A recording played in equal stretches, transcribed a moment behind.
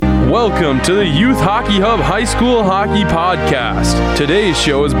Welcome to the Youth Hockey Hub High School Hockey Podcast. Today's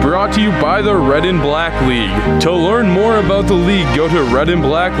show is brought to you by the Red and Black League. To learn more about the league, go to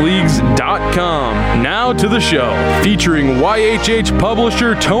redandblackleagues.com. Now to the show, featuring YHH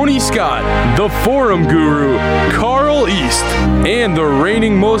publisher Tony Scott, the forum guru Carl East, and the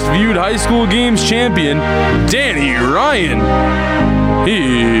reigning most viewed high school games champion, Danny Ryan.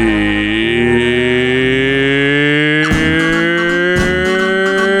 Here's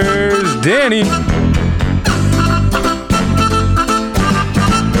Danny.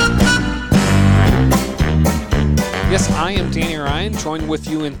 Yes, I am Danny Ryan, joined with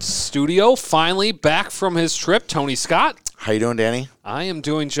you in studio. Finally back from his trip, Tony Scott. How you doing, Danny? I am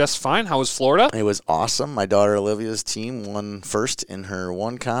doing just fine. How was Florida? It was awesome. My daughter Olivia's team won first in her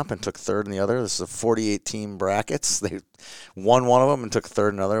one comp and took third in the other. This is a 48-team brackets. They won one of them and took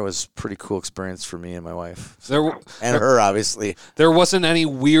third in another. It was a pretty cool experience for me and my wife. Her, obviously. There wasn't any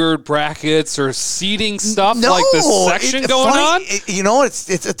weird brackets or seating stuff like this section going on?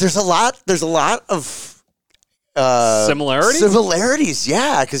 There's a lot of similarities,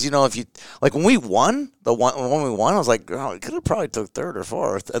 yeah, because if you when we won the one when we won, I was like, oh, we could have probably took third or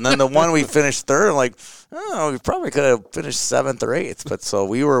fourth, and then the one we finished third, I'm like, oh, we probably could have finished seventh or eighth, but so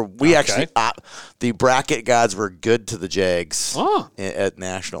actually the bracket gods were good to the Jags at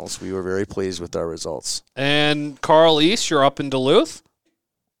nationals. We were very pleased with our results. And Carl East, you're up in Duluth.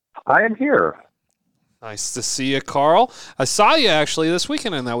 I am here. Nice to see you, Carl. I saw you actually this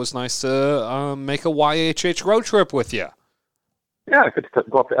weekend, and that was nice to make a YHH road trip with you. Yeah, good to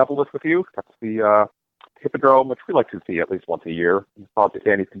go up to Evelyn with you. Got to see Hippodrome, which we like to see at least once a year. And saw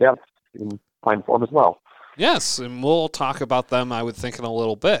Danny's Cadets in fine form as well. Yes, and we'll talk about them, I would think, in a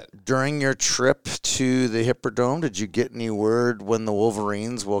little bit. During your trip to the Hippodrome, did you get any word when the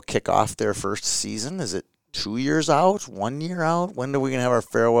Wolverines will kick off their first season? Is it 2 years out, 1 year out? When are we going to have our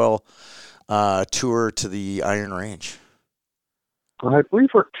farewell tour to the Iron Range? I believe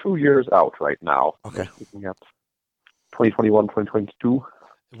we're 2 years out right now. Okay. Looking at 2021, 2022.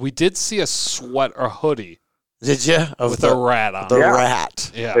 We did see a hoodie. Did you? With a rat on it. The rat.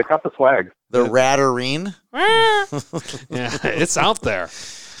 Yeah. They got the swag. The Ratterine? Yeah, it's out there.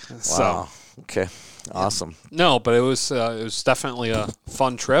 Wow. Okay. Awesome. No, but it was definitely a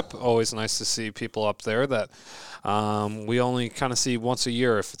fun trip. Always nice to see people up there that we only kind of see once a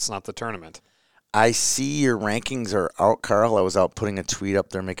year if it's not the tournament. I see your rankings are out, Carl. I was out putting a tweet up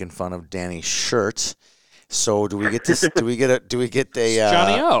there making fun of Danny's shirt. So do we get this? do we get a?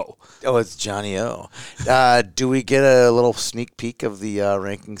 Johnny O. Oh, it's Johnny O. Do we get a little sneak peek of the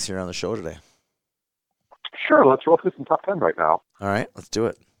rankings here on the show today? Sure. Let's roll through some top 10 right now. All right, let's do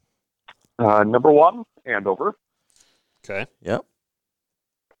it. Number 1, Andover. Okay. Yep.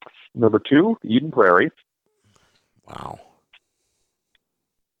 Number 2, Eden Prairie. Wow.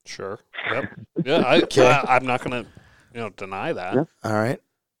 Sure. Yep. Yeah. I'm not going to, deny that. Yeah. All right.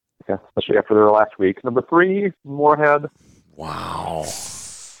 Yeah, especially after their last week. Number 3, Moorhead. Wow.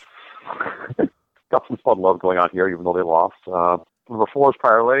 Got some fun love going on here, even though they lost. Number 4 is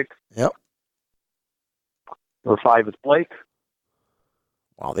Prior Lake. Yep. Number 5 is Blake.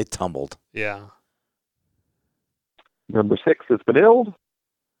 Wow, they tumbled. Yeah. Number 6 is Benilde.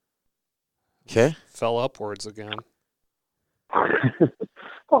 Okay. Fell upwards again.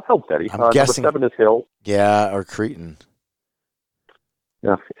 Well, held steady. I'm guessing. Number 7 is Hill. Yeah, or Cretan.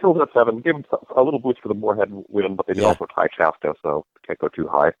 Yeah, Hill's at 7. Gave them a little boost for the Moorhead win, but they did also tie Shasta, so can't go too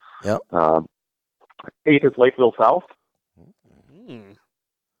high. Yep. 8 is Lakeville South.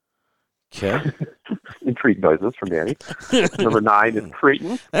 Okay. Intrigued noises from Danny. Number 9 is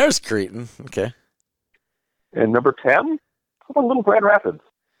Cretan. There's Cretan. Okay. And number 10, how about Little Grand Rapids?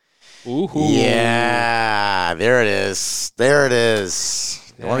 Ooh. Yeah, there it is.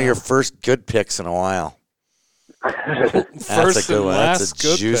 Yeah. One of your first good picks in a while. That's a good one. That's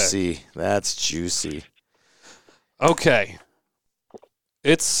juicy. That's juicy. Okay.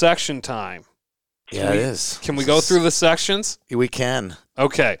 It's section time. Yeah, it is. Can we go through the sections? We can.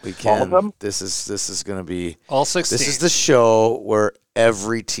 Okay. We can. All of them? This is going to be all 16. This is the show where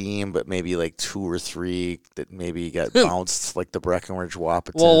every team, but maybe like 2 or 3 that maybe got bounced, like the Breckenridge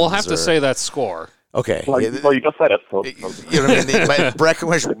Wahpetons. Well, we'll have to say that score. Okay. Well, you just said it. So. You know what I mean?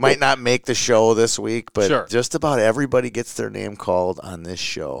 Breckenridge might not make the show this week, but just about everybody gets their name called on this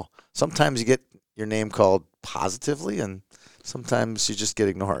show. Sometimes you get your name called positively, and sometimes you just get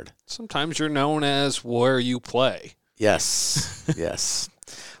ignored. Sometimes you're known as where you play. Yes. Yes.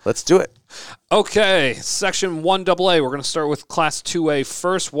 Let's do it. Okay, Section 1AA. We're going to start with Class 2A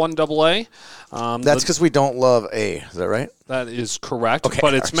first, 1AA. That's because we don't love A. Is that right? That is correct, Okay,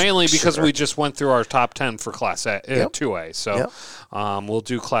 but it's mainly because sure. we just went through our top 10 for Class A, Yep. 2A. So Yep. we'll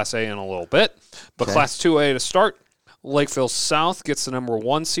do Class A in a little bit. But Okay. Class 2A to start, Lakeville South gets the number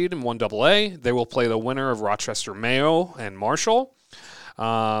 1 seed in 1AA. They will play the winner of Rochester Mayo and Marshall.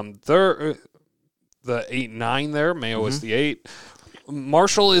 They're the 8-9 there. Mayo is the 8.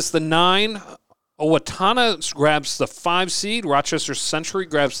 Marshall is the 9. Owatonna grabs the 5 seed. Rochester Century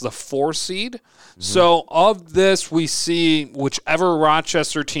grabs the 4 seed. So of this, we see whichever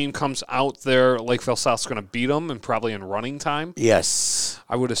Rochester team comes out there, Lakeville South's going to beat them, and probably in running time, Yes.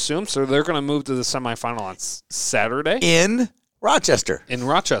 I would assume. So they're going to move to the semifinal on Saturday In Rochester. in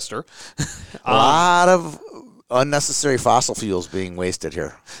Rochester. A lot of unnecessary fossil fuels being wasted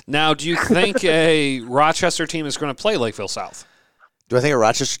here. Now, do you think a Rochester team is going to play Lakeville South Do I think a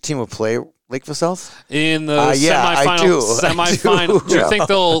Rochester team would play Lakeville South? in the Yeah, I semifinal? do. Semifinal. Do you Yeah. think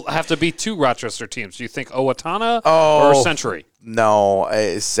they'll have to beat 2 Rochester teams? Do you think Owatonna Oh. or Century? No,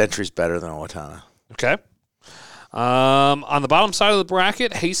 Century's better than Owatonna. Okay. On the bottom side of the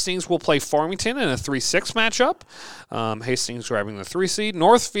bracket, Hastings will play Farmington in a 3-6 matchup. Hastings grabbing the 3 seed.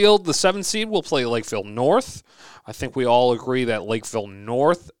 Northfield, the 7 seed, will play Lakeville North. I think we all agree that Lakeville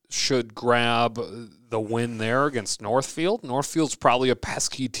North should grab the win there against Northfield. Northfield's probably a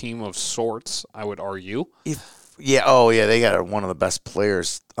pesky team of sorts, I would argue. They got one of the best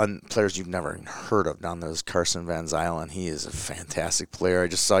players you've never heard of down there is Carsen Van Zylen. He is a fantastic player. I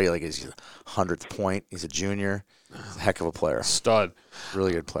just saw you his 100th point. He's a junior. He's a heck of a player. Stud.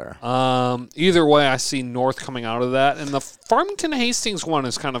 Really good player. Either way, I see North coming out of that. And the Farmington Hastings one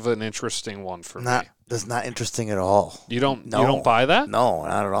is kind of an interesting one for me. That's not interesting at all. You don't buy that? No,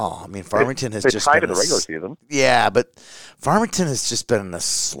 not at all. I mean, Farmington has They just tied been in the regular season. Yeah, but Farmington has just been in a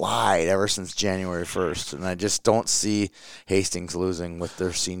slide ever since January 1st, and I just don't see Hastings losing with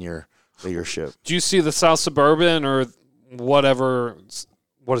their senior leadership. Do you see the South Suburban or whatever?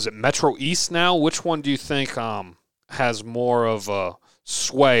 What is it, Metro East now? Which one do you think has more of a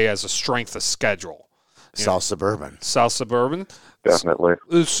sway as a strength of schedule? South Suburban. South Suburban? Definitely.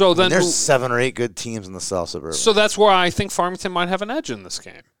 So then There's 7 or 8 good teams in the South Suburban. So that's where I think Farmington might have an edge in this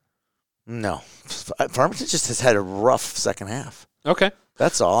game. No. Farmington just has had a rough second half. Okay.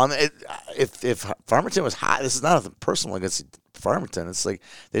 That's all. I mean, if Farmington was hot, this is not a personal against Farmington. It's like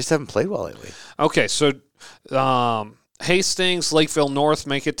they just haven't played well lately. Okay, so Hastings, Lakeville North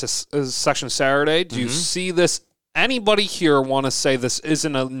make it to Section Saturday. Do you see this? Anybody here want to say this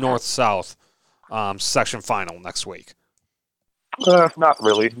isn't a North-South section final next week? Not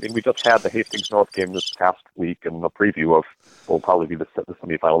really. I mean, we just had the Hastings North game this past week, and the preview of will probably be the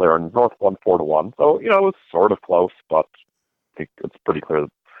semifinal there, and North won 4-1. So it was sort of close, but I think it's pretty clear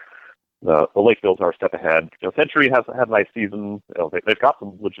that the Lakevilles are a step ahead. Century has had a nice season. They've got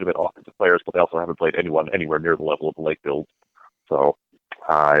some legitimate offensive players, but they also haven't played anyone anywhere near the level of the Lakevilles. So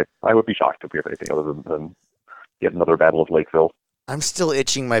I would be shocked if we have anything other than yet another battle of Lakeville. I'm still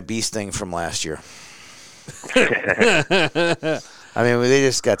itching my bee sting from last year. I mean, they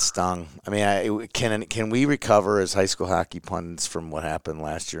just got stung. I mean, can we recover as high school hockey pundits from what happened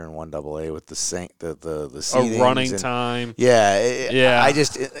last year in 1AA with the seedings running time? Yeah. I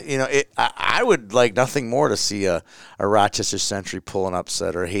just I would like nothing more to see a Rochester Century pull an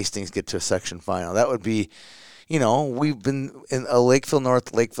upset or Hastings get to a section final. That would be. We've been in a Lakeville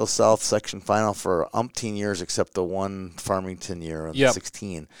North, Lakeville South section final for umpteen years, except the one Farmington year in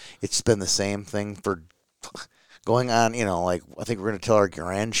 16. It's been the same thing for going on, I think we're going to tell our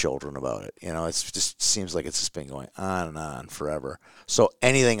grandchildren about it. It just seems like it's just been going on and on forever. So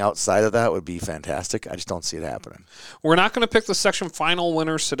anything outside of that would be fantastic. I just don't see it happening. We're not going to pick the section final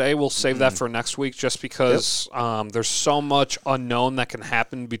winners today. We'll save that for next week just because there's so much unknown that can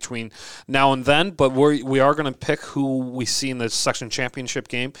happen between now and then. But we are going to pick who we see in the section championship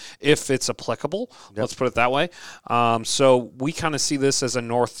game if it's applicable. Let's put it that way. So we kind of see this as a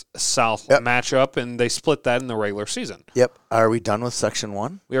north-south matchup, and they split that in the regular season. Yep. Are we done with section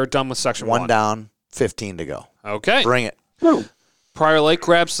 1? We are done with section 1. 1 down, 15 to go. Okay. Bring it. Woo. Prior Lake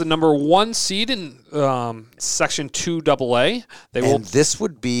grabs the number 1 seed in Section 2AA. This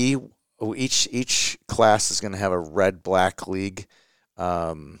would be each class is going to have a red-black league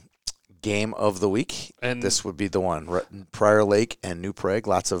game of the week, and this would be the one. Prior Lake and New Prague,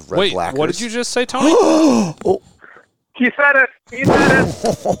 lots of red-blackers. What did you just say, Tony? He said it.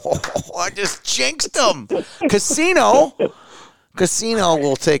 I just jinxed him. Casino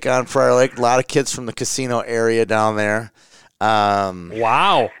will take on Prior Lake. A lot of kids from the Casino area down there.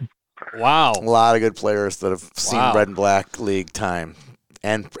 Wow. A lot of good players that have seen red and black league time.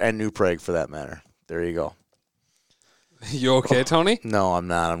 and New Prague for that matter. There you go. You okay, Tony? No, I'm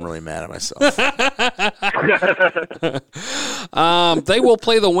not. I'm really mad at myself. They will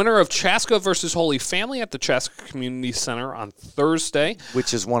play the winner of Chaska versus Holy Family at the Chaska Community Center on Thursday.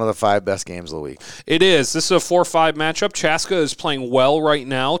 Which is one of the 5 best games of the week. It is. This is a 4-5 matchup. Chaska is playing well right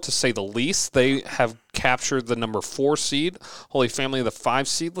now, to say the least. They have captured the number 4 seed. Holy Family, the 5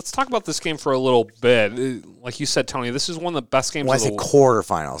 seed. Let's talk about this game for a little bit. Like you said, Tony, this is one of the best games When I of say the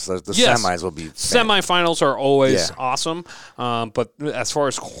quarterfinals, the Yes. semis will be Semifinals are always awesome, but as far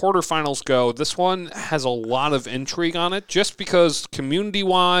as quarterfinals go, this one has a lot of intrigue on it, just because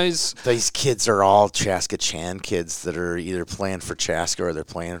community-wise, These kids are all Chaska Chan kids that are either playing for Chaska or they're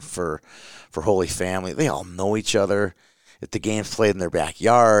playing for Holy Family. They all know each other. If the game's played in their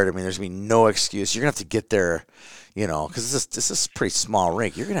backyard, I mean, there's going to be no excuse. You're going to have to get there, because this is a pretty small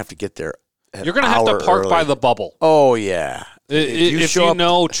rink. You're going to have to get there you're going to have to park by the bubble. Oh, yeah. If you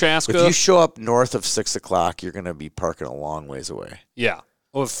know Chaska. If you show up north of 6 o'clock, you're going to be parking a long ways away. Yeah,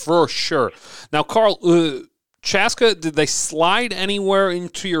 well, for sure. Now, Carl, Chaska, did they slide anywhere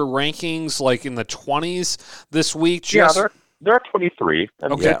into your rankings, like in the 20s this week? Yeah, they're at 23,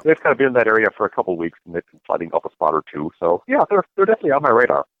 and Okay. they've kind of been in that area for a couple of weeks, and they've been sliding up a spot or two. So, yeah, they're definitely on my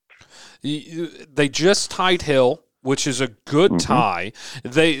radar. They just tied Hill, which is a good tie.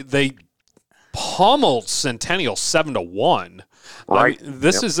 They pummeled Centennial 7-1. Right.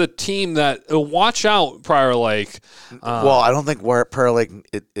 This is a team that watch out, Prior Lake. Well, I don't think Prior Lake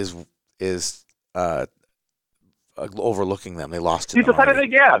is overlooking them. They lost to You them decided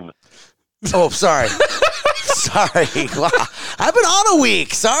already. again. Oh, sorry. Sorry. Wow. I've been on a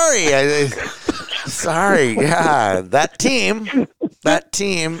week. Sorry. Sorry. Yeah. That team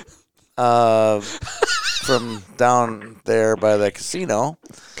from down there by the casino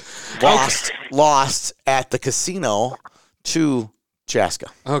lost at the casino to Chaska.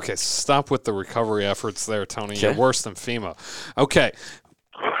 Okay, stop with the recovery efforts there, Tony. Okay. You're worse than FEMA. Okay.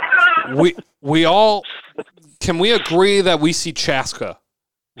 We all can we agree that we see Chaska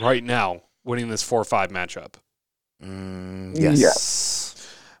right now winning this 4-5 matchup? Yes.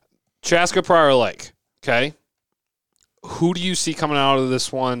 Chaska Prior Lake. Okay. Who do you see coming out of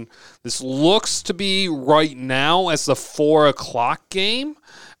this one? This looks to be right now as the 4 o'clock game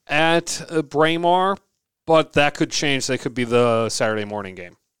at Braemar, but that could change. That could be the Saturday morning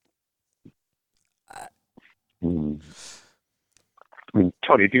game. I mean,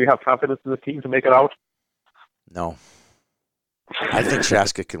 Tony, do you have confidence in the team to make it out? No. I think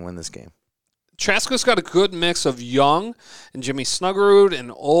Chaska can win this game. Chaska's got a good mix of young and Jimmy Snuggerud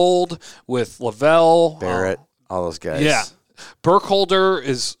and old with Lavelle. Barrett, all those guys. Yeah. Burkholder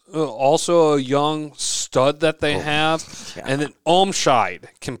is also a young stud that they have. Yeah. And then Olmscheid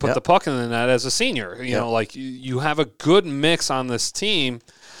can put the puck in the net as a senior. You know, like you have a good mix on this team.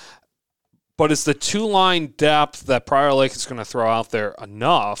 But it's the 2-line depth that Prior Lake is going to throw out there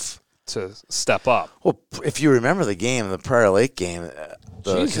enough to step up. Well, if you remember the game, the Prior Lake game,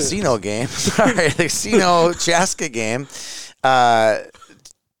 the Jesus. casino game, sorry, the casino Chaska game,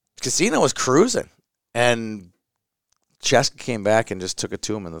 casino was cruising, and Chaska came back and just took it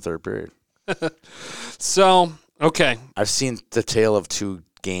to him in the third period. So, okay. I've seen the tale of 2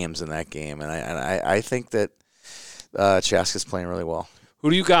 games in that game, and I think that Chaska's playing really well.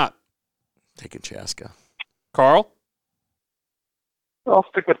 Who do you got? Taking Chaska. Carl? I'll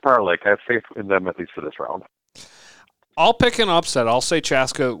stick with Prior Lake. I have faith in them at least for this round. I'll pick an upset. I'll say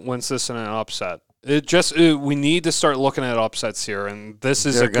Chaska wins this in an upset. We need to start looking at upsets here, and this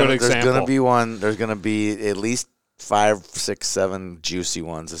is a good example. There's going to be one. There's going to be at least 5, 6, 7 juicy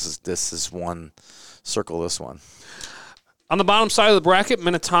ones. This is one. Circle this one. On the bottom side of the bracket,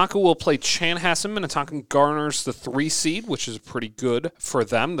 Minnetonka will play Chanhassen. Minnetonka garners the 3 seed, which is pretty good for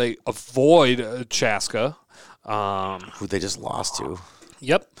them. They avoid Chaska. Who they just lost to.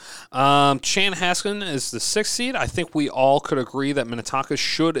 Yep. Chanhassen is the 6th seed. I think we all could agree that Minnetonka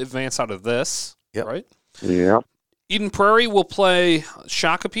should advance out of this. Yep. Right? Yeah. Eden Prairie will play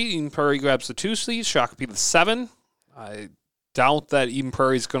Shakopee. Eden Prairie grabs the 2 seed. Shakopee the 7. I doubt that Eden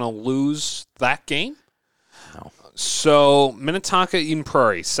Prairie is going to lose that game. No. So, Minnetonka, Eden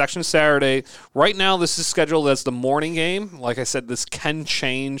Prairie, Section Saturday. Right now, this is scheduled as the morning game. Like I said, this can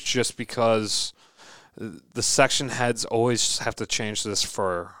change just because the section heads always have to change this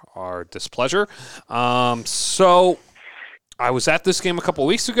for our displeasure. So, I was at this game a couple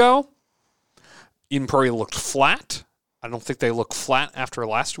weeks ago. Eden Prairie looked flat. I don't think they look flat after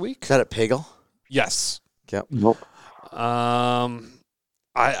last week. Is that at Pagel? Yes. Yep. Nope.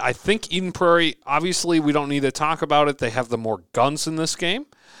 I think Eden Prairie, obviously we don't need to talk about it. They have the more guns in this game.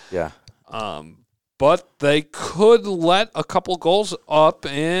 Yeah. but they could let a couple goals up,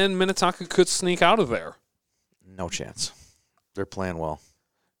 and Minnetonka could sneak out of there. No chance. They're playing well.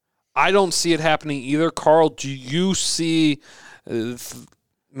 I don't see it happening either. Carl, do you see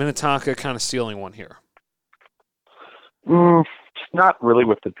Minnetonka kind of stealing one here? Not really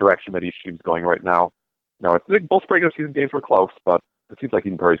with the direction that each team's going right now. No, I think both regular season games were close, but it seems like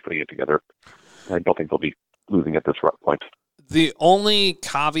Eden Prairie's putting it together. I don't think they'll be losing at this point. The only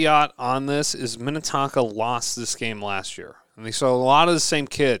caveat on this is Minnetonka lost this game last year. And they saw a lot of the same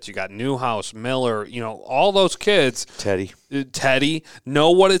kids. You got Newhouse, Miller, all those kids. Teddy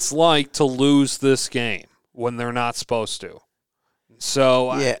know what it's like to lose this game when they're not supposed to.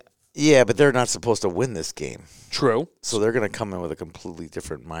 So yeah, but they're not supposed to win this game. True. So they're going to come in with a completely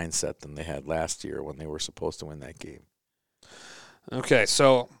different mindset than they had last year when they were supposed to win that game. Okay,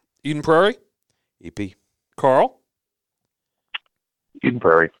 so Eden Prairie? EP. Carl? Eden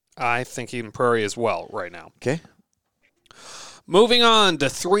Prairie. I think Eden Prairie as well right now. Okay. Moving on to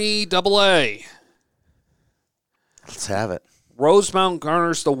 3AA. Let's have it. Rosemount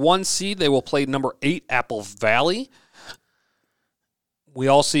garners the 1 seed. They will play number 8 Apple Valley. We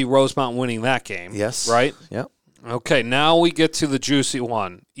all see Rosemount winning that game. Yes. Right? Yep. Okay, now we get to the juicy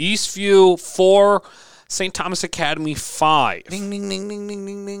one. Eastview 4, St. Thomas Academy 5. Ding, ding, ding, ding, ding,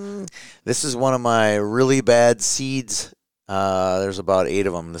 ding, ding. This is one of my really bad seeds. There's about 8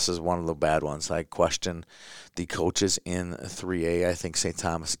 of them. This is one of the bad ones. I question the coaches in 3A. I think St.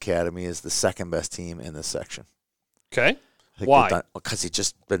 Thomas Academy is the second best team in this section. Okay. Why? Because they've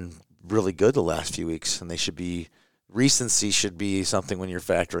just been really good the last few weeks, and they should be recency should be something when you're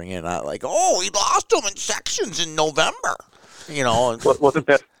factoring in, not like, we lost them in sections in November. Wasn't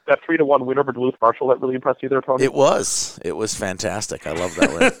that 3-1 win over Duluth Marshall that really impressed you there, Tony? It was fantastic. I love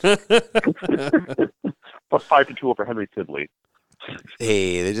that win. Plus 5-2 over Henry Sidley.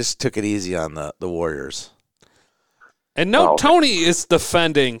 Hey, they just took it easy on the Warriors. And Tony is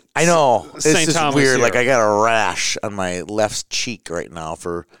defending. I know. It's St. just Thomas weird. here. Like I got a rash on my left cheek right now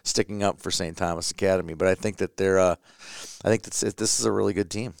for sticking up for St. Thomas Academy. But I think that this is a really good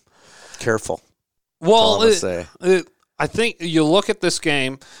team. Careful. Well, say. I think you look at this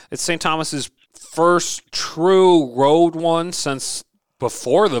game. It's St. Thomas's first true road one since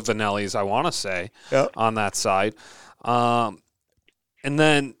before the Vanellis, I want to say, on that side. And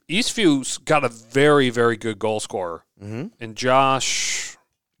then Eastview's got a very, very good goal scorer. Mm-hmm. And Josh.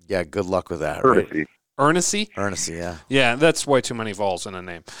 Yeah, good luck with that. Ernestey? Ernestey, yeah. Yeah, that's way too many vowels in a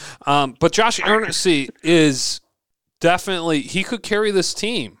name. But Josh Ernestey is definitely, he could carry this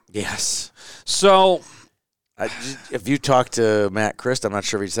team. Yes. So. If you talk to Matt Christ, I'm not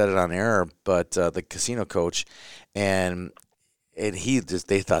sure if he said it on air, but the casino coach, and they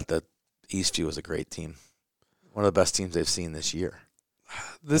thought that Eastview was a great team. One of the best teams they've seen this year.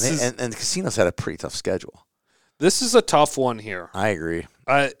 And the casinos had a pretty tough schedule. This is a tough one here. I agree.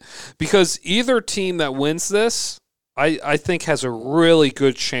 Because either team that wins this, I think has a really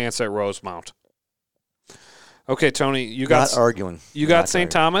good chance at Rosemount. Okay, Tony, you got not arguing. You got St.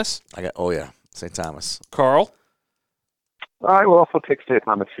 Thomas? I got St. Thomas. Carl? I will also take St.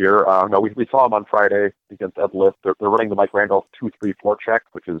 Thomas here. We saw them on Friday against Ed Lift. They're running the Mike Randolph 2-3-4 check,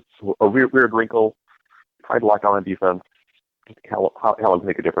 which is a weird wrinkle. Trying to lock down on defense. How does it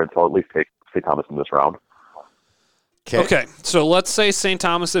make a difference? I'll at least take St. Thomas in this round. Okay, so let's say St.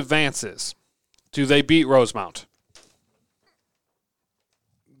 Thomas advances. Do they beat Rosemount?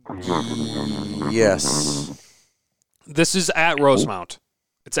 Yes. This is at Rosemount.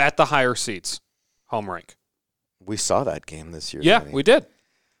 It's at the higher seats, home rank. We saw that game this year. Yeah, we did.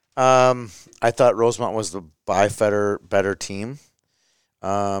 I thought Rosemount was the by better team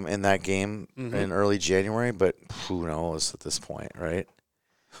in that game in early January, but who knows at this point, right?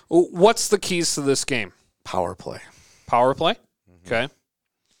 What's the keys to this game? Power play. Power play? Mm-hmm. Okay.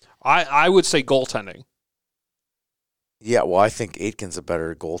 I would say goaltending. Yeah, well, I think Aitken's a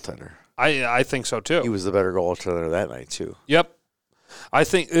better goaltender. I think so, too. He was the better goaltender that night, too. Yep. I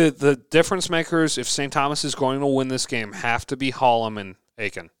think the difference makers, if St. Thomas is going to win this game, have to be Hollum and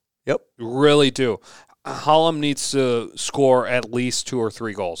Aiken. Yep. Really do. Hollum needs to score at least 2 or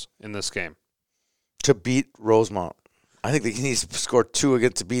 3 goals in this game. To beat Rosemount. I think he needs to score 2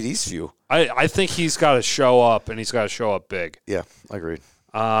 again to beat Eastview. I think he's got to show up, and he's got to show up big. Yeah, I agree.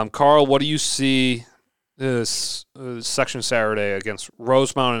 Carl, what do you see this section Saturday against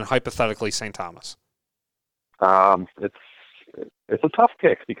Rosemount and hypothetically St. Thomas? It's a tough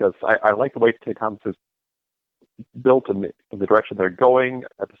pick because I like the way St. Thomas is built in the direction they're going.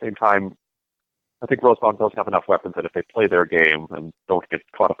 At the same time, I think Rosemount does have enough weapons that if they play their game and don't get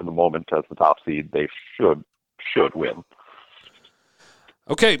caught up in the moment as the top seed, they should win.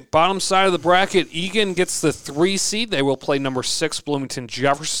 Okay, bottom side of the bracket, Egan gets the 3 seed. They will play number 6, Bloomington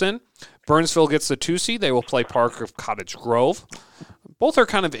Jefferson. Burnsville gets the 2 seed. They will play Park of Cottage Grove. Both are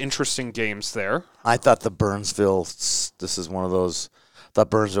kind of interesting games there. I thought this is one of those, I thought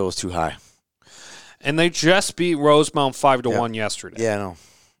Burnsville was too high. And they just beat Rosemount 5-1 yesterday. Yeah, no.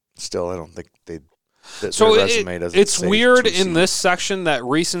 Still, I don't think So their resume doesn't it's say weird 2 in seed. this section that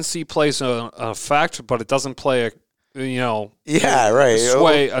recency plays an effect, but it doesn't play Yeah, right.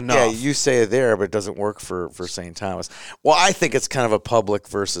 sway enough. Yeah, you say it there, but it doesn't work for St. Thomas. Well, I think it's kind of a public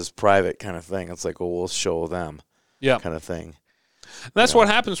versus private kind of thing. It's like, well, we'll show them kind of thing. That's what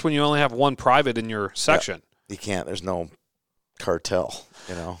happens when you only have one private in your section. You can't. There's no cartel.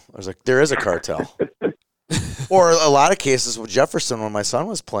 There is a cartel. Or a lot of cases with Jefferson, when my son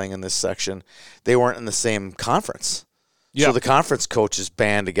was playing in this section, they weren't in the same conference. Yeah. So the conference coaches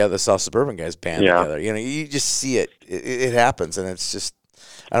band together, the South Suburban guys band together. You just see it. It happens, and it's just,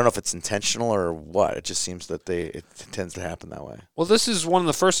 I don't know if it's intentional or what. It just seems that it tends to happen that way. Well, this is one of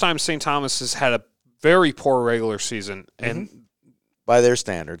the first times St. Thomas has had a very poor regular season, and by their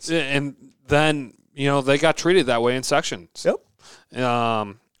standards. And then they got treated that way in sections. Yep.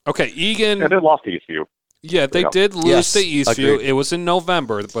 Okay, Egan. And they lost to Eastview. Yeah, they did lose to Eastview. Agreed. It was in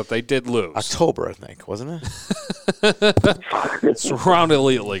November, but they did lose. October, I think, wasn't it? It's around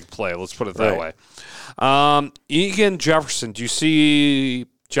Elite League play. Let's put it that way. Egan Jefferson. Do you see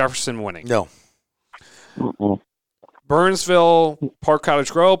Jefferson winning? No. Mm-mm. Burnsville, Park Cottage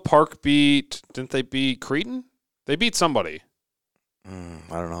Grove. Park didn't they beat Cretin? They beat somebody. I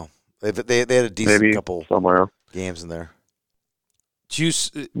don't know. They had a decent couple somewhere games in there.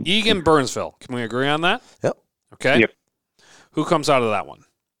 Egan Burnsville. Can we agree on that? Yep. Okay. Yep. Who comes out of that one?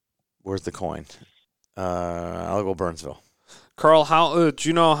 Where's the coin? I'll go Burnsville. Carl, how do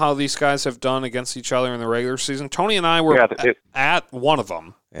you know how these guys have done against each other in the regular season? Tony and I were at one of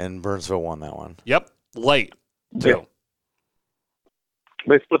them. And Burnsville won that one. Yep. Late, too. Yeah.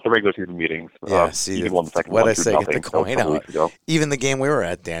 They split the regular season meetings. See, won the second what one I say, get the 2-0 coin a couple out. weeks ago. Even the game we were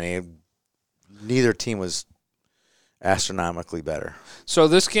at, Danny, neither team was astronomically better. So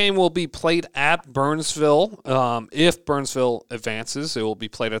this game will be played at Burnsville. If Burnsville advances, it will be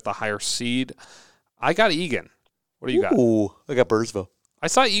played at the higher seed. I got Egan. What do you got? Ooh, I got Burnsville. I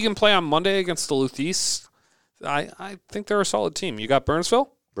saw Egan play on Monday against Duluth East. I think they're a solid team. You got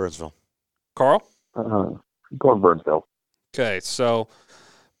Burnsville? Burnsville. Carl? Going Burnsville. Okay, so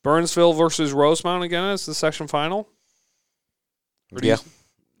Burnsville versus Rosemount again is the section final?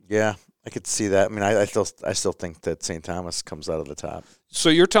 Yeah, I could see that. I mean, I still think that St. Thomas comes out of the top. So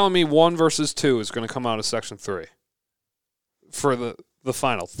you're telling me 1 versus 2 is going to come out of section 3 for the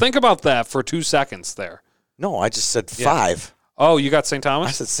final. Think about that for 2 seconds there. No, I just said 5. Oh, you got St. Thomas?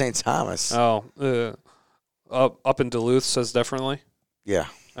 I said St. Thomas. Oh, up in Duluth says differently? Yeah.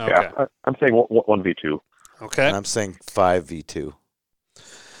 Okay. Yeah, I'm saying 1v2. Okay. And I'm saying 5v2.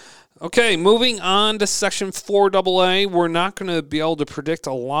 Okay, moving on to Section 4AA. We're not going to be able to predict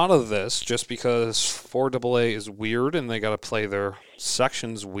a lot of this just because 4AA is weird and they got to play their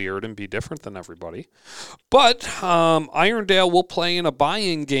sections weird and be different than everybody. But Irondale will play in a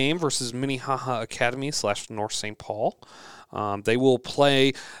buy-in game versus Minnehaha Academy / North St. Paul. They will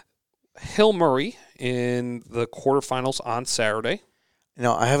play Hill Murray in the quarterfinals on Saturday.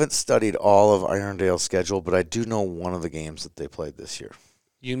 Now, I haven't studied all of Irondale's schedule, but I do know one of the games that they played this year.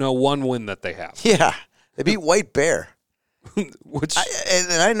 You know one win that they have. Yeah, they beat White Bear. Which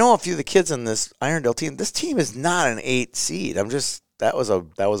And I know a few of the kids on this Irondale team. This team is not an 8 seed. That was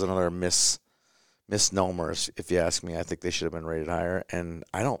another misnomer, if you ask me. I think they should have been rated higher. And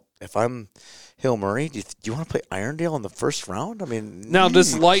I don't. If I'm Hill Murray, do you want to play Irondale in the first round? I mean, now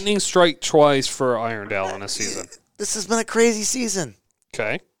does lightning strike twice for Irondale in a season? This has been a crazy season.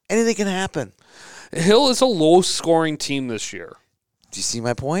 Okay, anything can happen. Hill is a low-scoring team this year. Do you see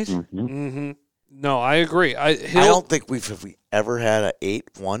my point? Mm-hmm. No, I agree. I don't think have we ever had a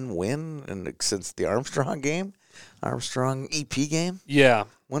 8-1 win since the Armstrong EP game. Yeah,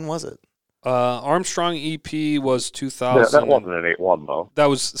 when was it? Armstrong EP was 2000. Yeah, that wasn't an 8-1 though. That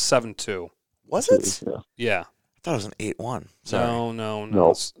was 7-2. Was it? Yeah. I thought it was an 8-1. Sorry. No.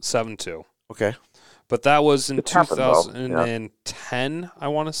 It's 7-2. Okay. But that was in 2010. Happened, I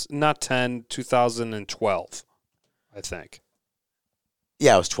want to not 10. 2012. I think.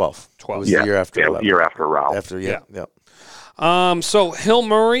 Yeah, it was 12. 12. It was the year after. Yeah, year after Ralph. Yep. So Hill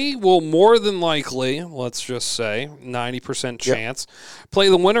Murray will more than likely, let's just say, 90% chance, play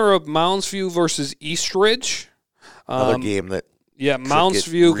the winner of Mounds View versus Eastridge. Another game that. Yeah, Mounds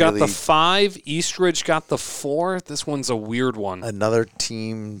View got the 5, Eastridge got the 4. This one's a weird one. Another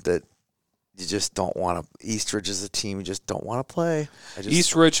team that you just don't want to. Eastridge is a team you just don't want to play.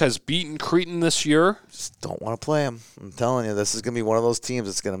 Eastridge has beaten Cretin this year. Just don't want to play them. I'm telling you, this is going to be one of those teams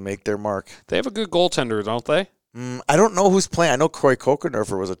that's going to make their mark. They have a good goaltender, don't they? I don't know who's playing. I know Corey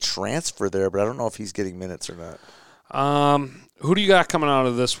Kokernerfer was a transfer there, but I don't know if he's getting minutes or not. Who do you got coming out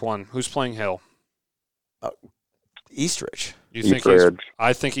of this one? Who's playing Hill? Eastridge. You think Eastridge.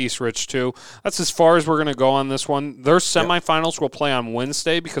 I think Eastridge too. That's as far as we're going to go on this one. Their semifinals will play on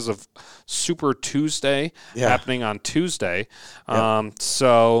Wednesday because of Super Tuesday happening on Tuesday.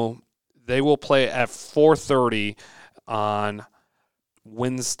 So they will play at 4:30 on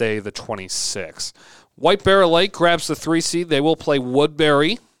Wednesday the 26th. White Bear Lake grabs the 3 seed. They will play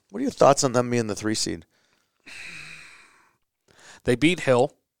Woodbury. What are your thoughts on them being the 3 seed? They beat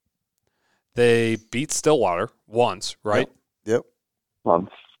Hill. They beat Stillwater once, right? Yep. Once.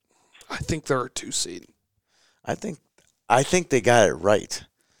 I think they're a 2 seed. I think they got it right.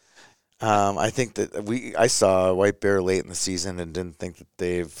 I think that I saw White Bear late in the season and didn't think that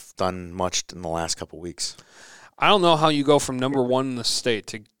they've done much in the last couple weeks. I don't know how you go from number 1 in the state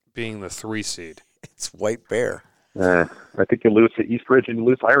to being the 3 seed. It's White Bear. I think you lose to Eastridge and you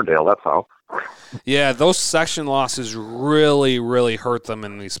lose to Irondale. That's how. Yeah, those section losses really, really hurt them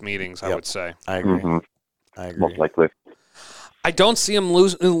in these meetings, I would say. I agree. Mm-hmm. I agree. Most likely. I don't see them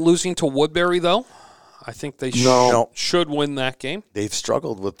losing to Woodbury, though. I think they should win that game. They've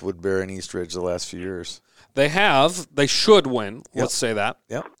struggled with Woodbury and Eastridge the last few years. They have. They should win. Let's say that.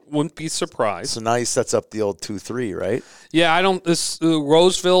 Yep. Wouldn't be surprised. So now he sets up the old 2-3, right? Yeah, I don't. This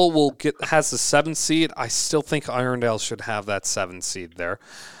Roseville has the 7th seed. I still think Irondale should have that 7th seed there.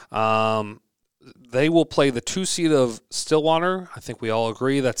 They will play the 2 seed of Stillwater. I think we all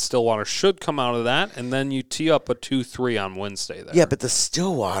agree that Stillwater should come out of that, and then you tee up a 2-3 on Wednesday there. Yeah, but the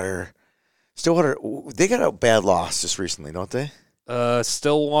Stillwater, they got a bad loss just recently, don't they?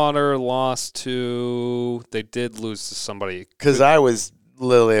 Stillwater lost to. They did lose to somebody. Because I was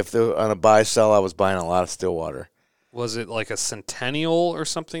literally, on a buy sell, I was buying a lot of Stillwater. Was it like a Centennial or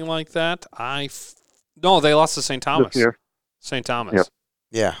something like that? No, they lost to St. Thomas. St. Thomas. Yep.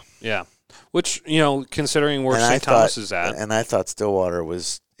 Yeah. Yeah. Which, considering where St. Thomas is at. And I thought Stillwater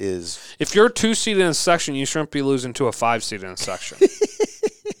is. If you're 2 seed in a section, you shouldn't be losing to a 5 seed in a section.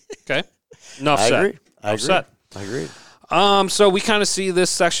 Okay? Enough said. I agree. So we kind of see this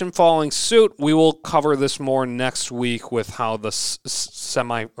section following suit. We will cover this more next week with how the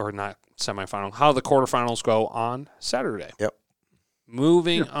how the quarterfinals go on Saturday. Yep.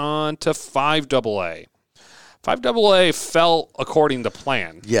 Moving on to 5AA. 5AA fell according to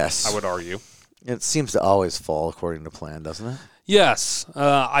plan. Yes. I would argue. It seems to always fall according to plan, doesn't it? Yes.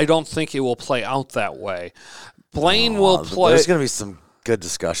 I don't think it will play out that way. Blaine will play. There's going to be some good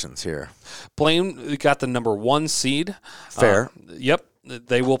discussions here. Blaine got the number 1 seed. Fair. Yep.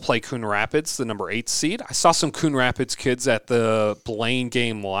 They will play Coon Rapids, the number 8 seed. I saw some Coon Rapids kids at the Blaine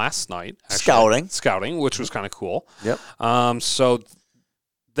game last night. Actually. Scouting, which was kind of cool. Yep. So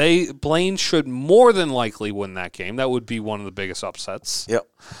Blaine should more than likely win that game. That would be one of the biggest upsets. Yep.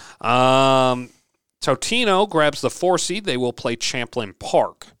 Totino grabs the 4 seed. They will play Champlain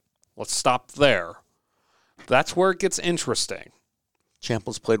Park. Let's stop there. That's where it gets interesting.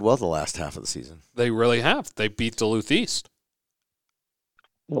 Champlain's played well the last half of the season. They really have. They beat Duluth East.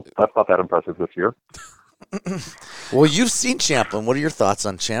 Well, that's not that impressive this year. Well, you've seen Champlain. What are your thoughts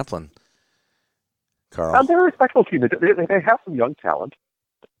on Champlain, Carl? They're a respectable team. They have some young talent.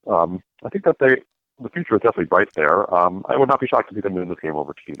 I think that the future is definitely bright there. I would not be shocked to see them win this game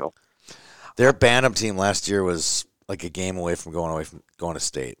over Tino. Their Bantam team last year was like a game away from going to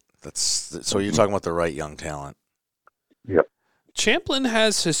state. So you're talking about the right young talent. Yep. Champlain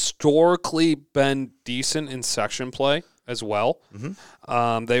has historically been decent in section play as well.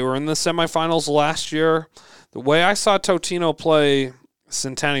 Mm-hmm. They were in the semifinals last year. The way I saw Totino play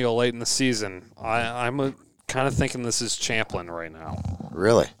Centennial late in the season, I'm kind of thinking this is Champlain right now.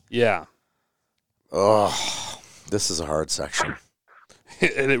 Really? Yeah. Oh, this is a hard section.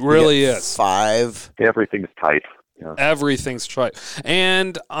 And it really is. 5. Everything's tight. Yeah. Everything's tight.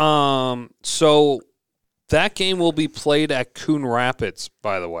 And so that game will be played at Coon Rapids,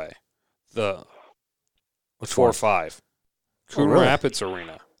 by the way. The 4-5. Coon Rapids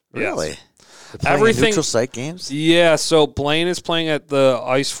Arena. Really? Yes. Everything neutral site games? Yeah, so Blaine is playing at the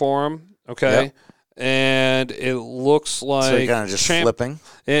Ice Forum, okay? Yep. And it looks like So you're kind of just flipping?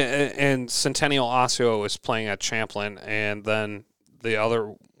 And Centennial Osseo is playing at Champlain, and then the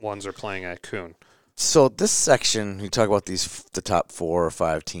other ones are playing at Coon. So this section, you talk about the top 4 or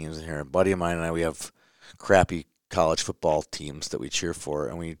 5 teams in here. A buddy of mine and I, we have crappy college football teams that we cheer for,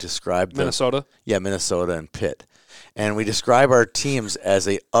 and we describe them. Minnesota? Yeah, Minnesota and Pitt. And we describe our teams as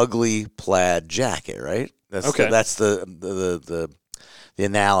a ugly plaid jacket, right? That's the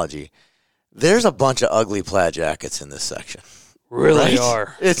analogy. There's a bunch of ugly plaid jackets in this section. Really right?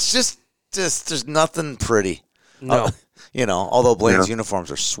 are. It's just there's nothing pretty. No. Although Blaine's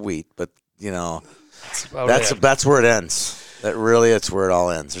uniforms are sweet, but that's where it ends. It's where it all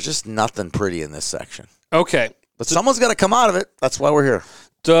ends. There's just nothing pretty in this section. Okay. But someone's got to come out of it. That's why we're here.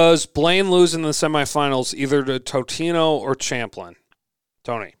 Does Blaine lose in the semifinals either to Totino or Champlin?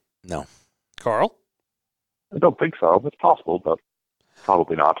 Tony? No. Carl? I don't think so. It's possible, but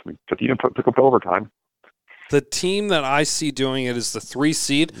probably not. Totino took up to overtime. The team that I see doing it is the 3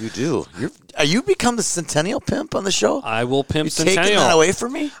 seed. You do. You become the Centennial pimp on the show? I will pimp You're Centennial. Taking that away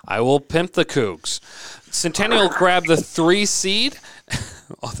from me? I will pimp the Cougs. Centennial grab the 3 seed.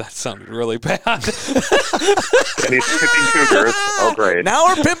 Oh, that sounded really bad. And he's pimping Cougars. Oh, great. Now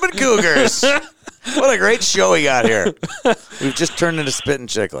we're pimping Cougars. What a great show we got here. We've just turned into spitting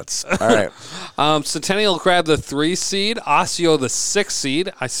chicklets. All right. Centennial grab the 3 seed. Osseo the 6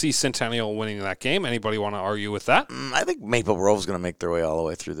 seed. I see Centennial winning that game. Anybody want to argue with that? I think Maple Grove's going to make their way all the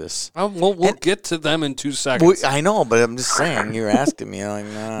way through this. We'll get to them in 2 seconds. I know, but I'm just saying. You're asking me. Like,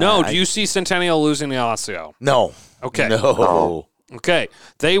 nah, no, do you see Centennial losing to Osseo? No. Okay. No. Okay.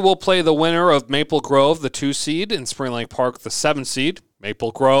 They will play the winner of Maple Grove, the 2 seed, and Spring Lake Park, the 7 seed.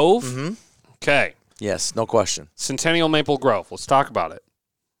 Maple Grove. Mm-hmm. Okay. Yes, no question. Centennial Maple Grove. Let's talk about it.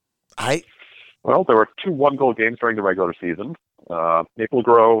 Well, there were 2 one-goal games during the regular season. Maple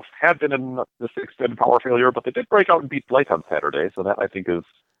Grove had been in the 6th power failure, but they did break out and beat Blake on Saturday, so that I think is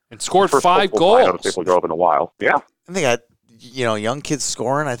and scored the first 5 goals out of goals. Maple Grove in a while. Yeah, I think young kids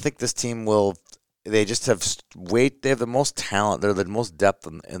scoring. I think this team will. They just have weight. They have the most talent. They're the most depth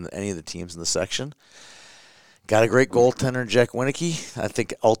in any of the teams in the section. Got a great goaltender, Jack Winicky. I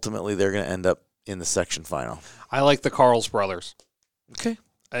think ultimately they're going to end up in the section final. I like the Carls brothers. Okay.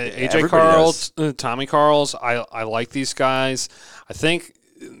 AJ Carls, Tommy Carls. I like these guys. I think,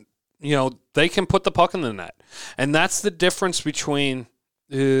 they can put the puck in the net. And that's the difference between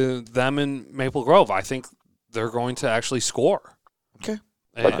them and Maple Grove. I think they're going to actually score. Okay.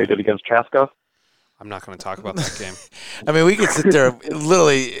 Like they did against Chaska. I'm not going to talk about that game. I mean, we could sit there.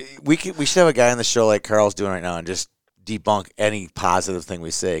 Literally, we should have a guy on the show like Carl's doing right now and just debunk any positive thing we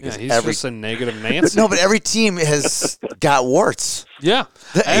say. Yeah, he's just a negative Nancy. No, but every team has got warts. Yeah.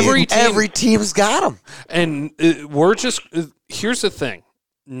 Every team's got them. And here's the thing.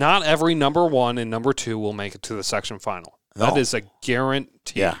 Not every number 1 and number 2 will make it to the section final. No. That is a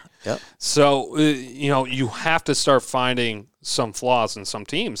guarantee. Yeah. Yep. So, you have to start finding some flaws in some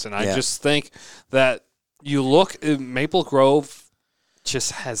teams. And I just think that you look, Maple Grove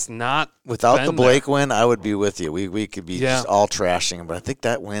just has not Without the Blake there. win, I would be with you. We could be just all trashing him. But I think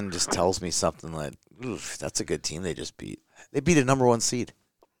that win just tells me something like, that's a good team they just beat. They beat a number 1 seed.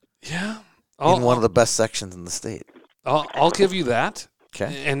 Yeah. In one of the best sections in the state. I'll give you that.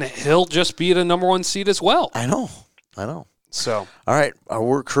 Okay. And he'll just beat a number 1 seed as well. I know. So. All right.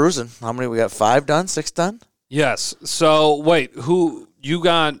 We're cruising. How many? We got 5 done? 6 done? Yes. So, wait. Who you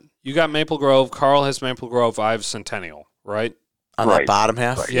got? You got Maple Grove. Carl has Maple Grove. I have Centennial, right? On that bottom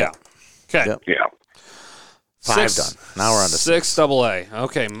half? Right. Yeah. Okay. Yep. Yeah. 5 done. Now we're on to 6 AA.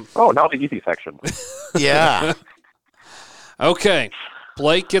 Okay. Oh, now the easy section. Yeah. Okay.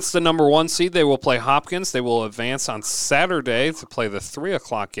 Blake gets the number 1 seed. They will play Hopkins. They will advance on Saturday to play the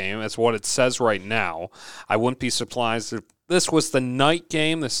 3:00 game. That's what it says right now. I wouldn't be surprised if this was the night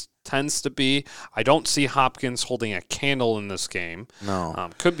game. This tends to be. I don't see Hopkins holding a candle in this game. No.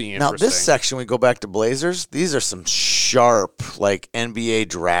 Could be interesting. Now, this section, we go back to Blazers. These are some sharp, NBA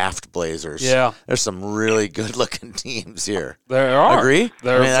draft Blazers. Yeah. There's some really good-looking teams here. There are. Agree?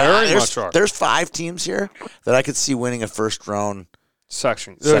 There very much are. There's 5 teams here that I could see winning a first-round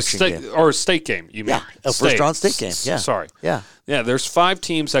section game. Or a state game, you mean? Yeah, a first-round state game. Yeah. Sorry. Yeah. Yeah, there's 5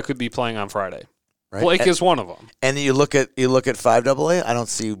 teams that could be playing on Friday. Right. Blake is one of them. And you look at 5AA, I don't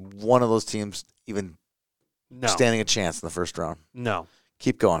see one of those teams even standing a chance in the first round. No.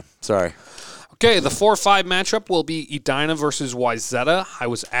 Keep going. Sorry. Okay, the 4-5 matchup will be Edina versus Wayzata. I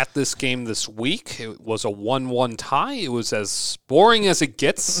was at this game this week. It was a 1-1 tie. It was as boring as it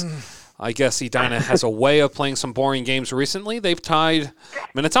gets. I guess Edina has a way of playing some boring games recently. They've tied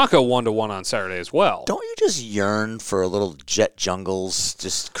Minnetonka 1-1 on Saturday as well. Don't you just yearn for a little Jet Jungles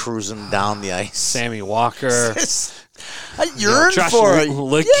just cruising down the ice? Sammy Walker. I yearn Josh for it.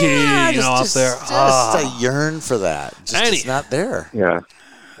 Licky, out there. I yearn for that. It's not there. Yeah.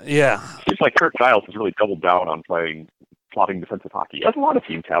 Yeah. Seems like Kurt Giles has really doubled down on playing plotting defensive hockey, as a lot of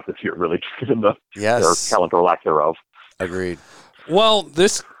teams have this year, really, given their Yes. talent or lack thereof. Agreed. Well,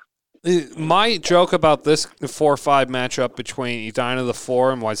 my joke about this 4-5 matchup between Edina the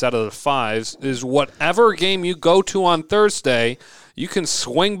 4 and Wayzata the 5s is whatever game you go to on Thursday, you can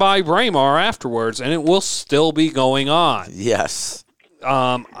swing by Braemar afterwards, and it will still be going on. Yes.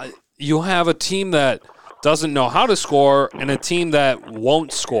 You have a team that doesn't know how to score and a team that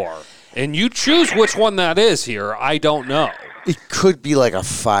won't score. And you choose which one that is here. I don't know. It could be like a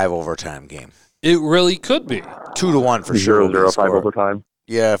 5 overtime game. It really could be. 2-1 for sure. 0-0-5 overtime.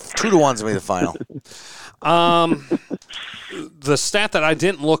 Yeah, 2-1's gonna be the final. The stat that I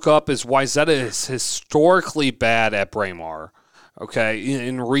didn't look up is Wayzata is historically bad at Braemar, okay,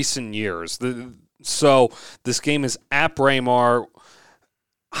 in recent years. So this game is at Braemar.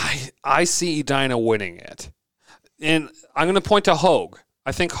 I see Edina winning it. And I'm going to point to Hogue.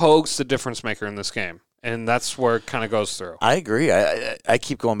 I think Hogue's the difference maker in this game, and that's where it kind of goes through. I agree. I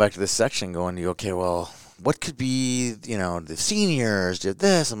keep going back to this section going, okay, well, what could be, the seniors did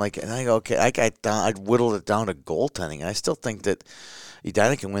this. I'm like, and I go, okay, I whittled it down to goaltending, and I still think that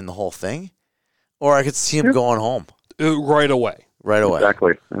Edina can win the whole thing, or I could see him going home. Right away. Right away.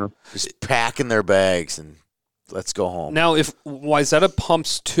 Exactly. Yeah. Just packing their bags and let's go home. Now, if Wayzata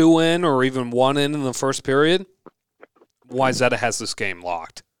pumps 2 in or even 1 in the first period, Wayzata has this game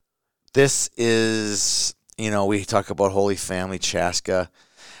locked. This is, we talk about Holy Family, Chaska.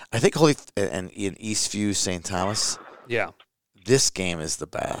 I think Holy and in Eastview, St. Thomas. Yeah. This game is the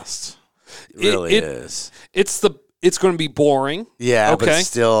best. It really is. It's going to be boring. Yeah, okay. But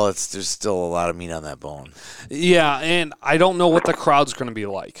there's still a lot of meat on that bone. Yeah, and I don't know what the crowd's going to be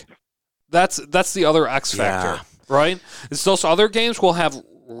like. That's the other X factor, right? Is those other games will have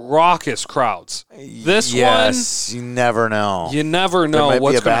raucous crowds. This one, you never know. You never know there might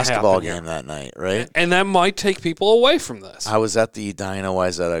what's be a going to happen basketball here. game that night, right? And that might take people away from this. I was at the Edina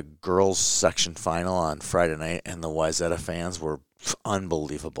Wayzata girls section final on Friday night, and the Wayzata fans were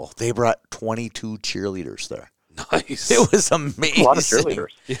unbelievable. They brought 22 cheerleaders there. Nice. It was amazing. A lot of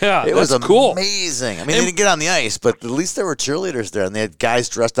cheerleaders. Yeah, it was cool. Amazing. I mean, they didn't get on the ice, but at least there were cheerleaders there, and they had guys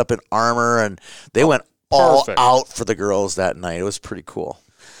dressed up in armor, and they went all out for the girls that night. It was pretty cool.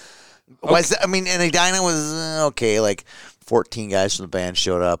 Okay. And Edina was okay. Like 14 guys from the band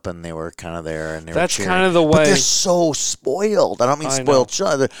showed up, and they were kind of there, and they That's were kind of the way. But they're so spoiled. I don't mean spoiled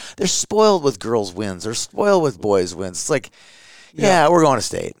children. They're spoiled with girls' wins. They're spoiled with boys' wins. It's like, yeah, we're going to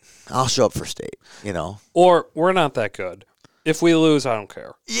state. I'll show up for state. Or we're not that good. If we lose, I don't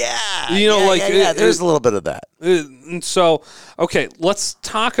care. Yeah. There's a little bit of that. And so, okay, let's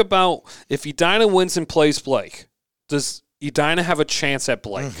talk about if Edina wins and plays Blake. Does Edina have a chance at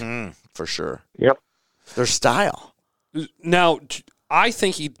Blake? Mm-hmm, for sure. Yep. Their style. Now, I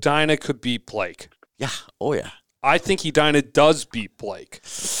think Edina could beat Blake. Yeah. Oh, yeah. I think Edina does beat Blake.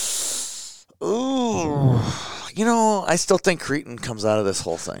 Ooh. I still think Cretan comes out of this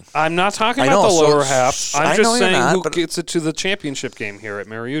whole thing. I'm not talking about the lower half. I'm just saying who gets it to the championship game here at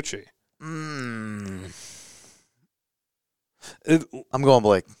Mariucci. I'm going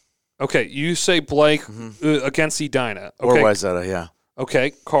Blake. Okay, you say Blake against Edina. Okay. Or Wayzata, yeah.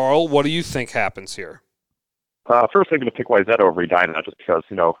 Okay, Carl, what do you think happens here? First, I'm going to pick Wayzata over Edina just because,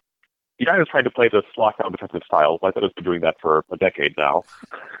 Edina's trying to play this lockdown defensive style. Wayzata's been doing that for a decade now.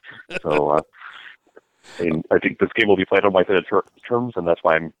 So, I think this game will be played on Wayzata terms, and that's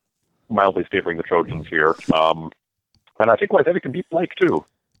why I'm mildly favoring the Trojans here. And I think Wayzata can beat Blake, too.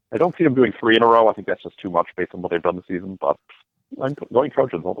 I don't see them doing 3 in a row. I think that's just too much based on what they've done this season, but I'm going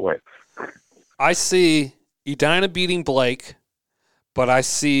Trojans all the way. I see Edina beating Blake, but I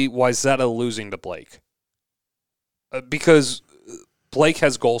see Wayzata losing to Blake. Because Blake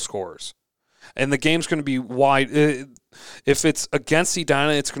has goal scorers. And the game's going to be wide. If it's against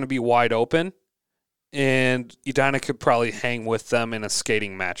Edina, it's going to be wide open. And Edina could probably hang with them in a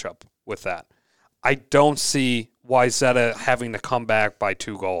skating matchup with that. I don't see Wayzata having to come back by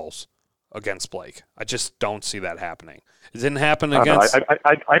 2 goals against Blake. I just don't see that happening. It didn't happen against...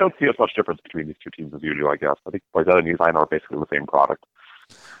 I don't see as much difference between these two teams as you do, I guess. I think Wayzata and Edina are basically the same product.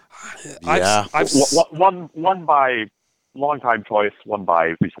 Yeah. One by long-time choice, one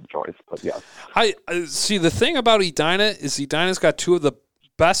by recent choice, but yes. I see, the thing about Edina is Edina's got 2 of the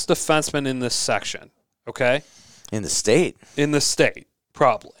best defensemen in this section, okay? In the state. In the state,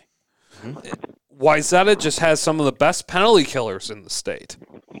 probably. Wayzata just has some of the best penalty killers in the state.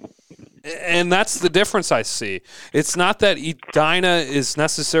 And that's the difference I see. It's not that Edina is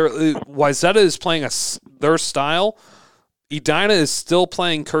necessarily... Wayzata is playing their style. Edina is still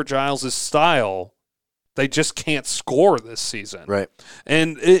playing Kurt Giles' style They just can't score this season. Right.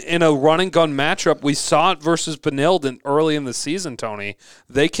 And in a run and gun matchup, we saw it versus Benilde early in the season, Tony.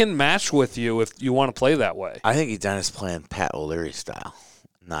 They can match with you if you want to play that way. I think Edina's playing Pat O'Leary style,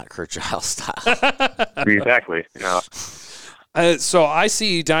 not Kurt Giles style. Exactly. Yeah. So I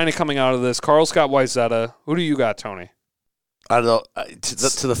see Edina coming out of this. Carl's got Wayzata. Who do you got, Tony? I don't know.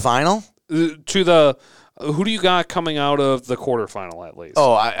 To the final? Who do you got coming out of the quarterfinal at least?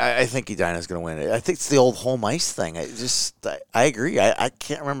 Oh, I think Edina's going to win it. I think it's the old home ice thing. I agree. I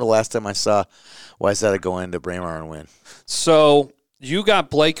can't remember the last time I saw Wayzata go into Braemar and win. So you got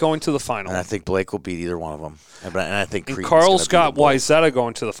Blake going to the final. And I think Blake will beat either one of them. And I think Carl's got Wayzata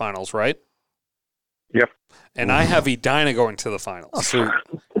going to the finals, right? Yep. And I have Edina going to the finals. Oh, so,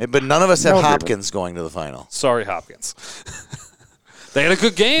 but none of us have Hopkins going to the final. Sorry, Hopkins. They had a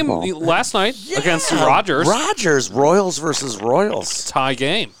good game last night against Rogers. Royals versus Royals. Tie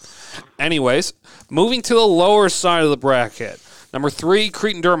game. Anyways, moving to the lower side of the bracket. Number 3,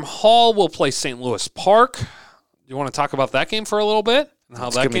 Cretin-Durham Hall will play St. Louis Park. You want to talk about that game for a little bit? And how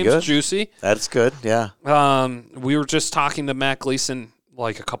that game's juicy? That's good, yeah. We were just talking to Matt Gleason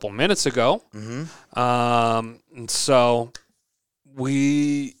like a couple minutes ago. Mm-hmm. And so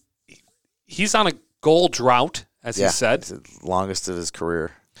he's on a goal drought, as he said. It's the longest of his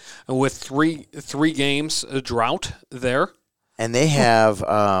career. With three games, a drought there. And they have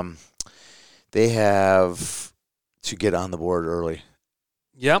to get on the board early.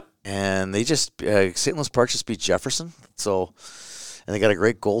 Yep. And they just St. Louis Park just beat Jefferson. So, and they got a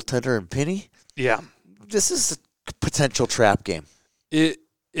great goaltender in Penny. Yeah. This is a potential trap game. It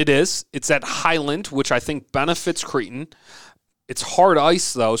is. It's at Highland, which I think benefits Cretin. It's hard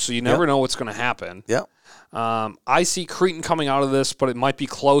ice, though, so you never know what's going to happen. Yep. I see Cretin coming out of this, but it might be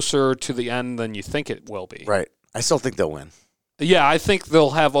closer to the end than you think it will be. Right. I still think they'll win. Yeah, I think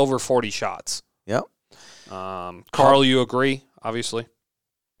they'll have over 40 shots. Yep. Carl, you agree, obviously?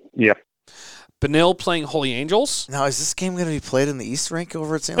 Yeah. Benilde playing Holy Angels. Now, is this game going to be played in the East Rink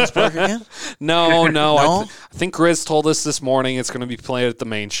over at St. Louis Park again? No. No? I think Grizz told us this morning it's going to be played at the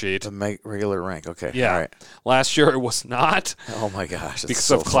main sheet. The regular rink, okay. Yeah. All right. Last year it was not. Oh, my gosh. Because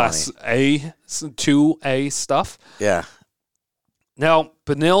so of Class funny. A, 2A stuff. Yeah. Now,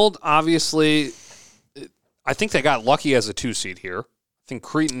 Benilde, obviously, I think they got lucky as a 2 seed here. I think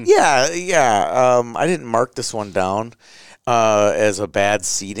Cretin. Yeah. I didn't mark this one down as a bad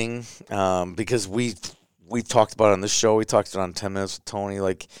seeding because we've talked about it on this show. We talked about it on 10 Minutes with Tony.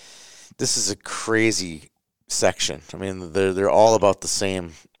 Like, this is a crazy section. I mean, they're all about the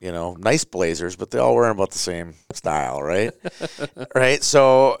same, nice blazers, but they're all wearing about the same style, right? Right?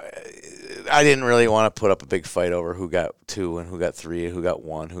 So I didn't really want to put up a big fight over who got 2 and who got 3, who got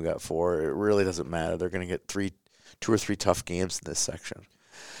 1, who got 4. It really doesn't matter. They're going to get 2 or 3 tough games in this section.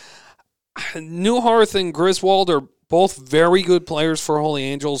 Newharth and Griswold are both very good players for Holy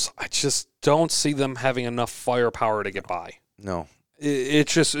Angels. I just don't see them having enough firepower to get by. No. It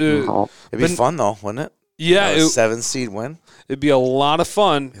just... It'd be fun, though, wouldn't it? Yeah. A 7-seed win? It'd be a lot of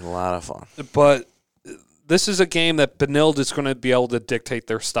fun. A lot of fun. But this is a game that Benilde is going to be able to dictate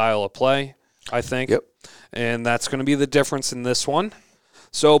their style of play, I think. Yep. And that's going to be the difference in this one.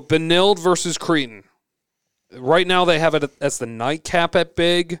 So Benilde versus Cretin. Right now they have it as the nightcap at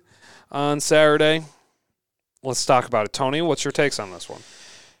Big on Saturday. Let's talk about it. Tony, what's your takes on this one?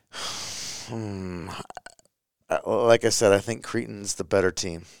 Like I said, I think Cretin's the better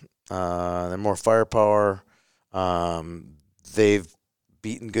team. They're more firepower. They've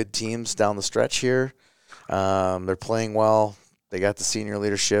beaten good teams down the stretch here. They're playing well. They got the senior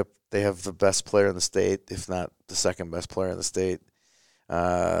leadership. They have the best player in the state, if not the second best player in the state.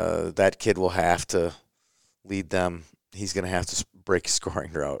 That kid will have to lead them. He's going to have to break a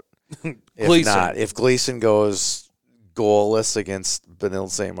scoring drought. If Gleason goes goalless against Benilde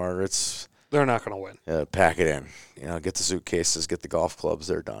St. Margaret's, they're not going to win. Pack it in. Get the suitcases, get the golf clubs.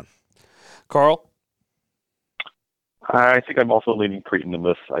 They're done. Carl? I think I'm also leaning Cretin in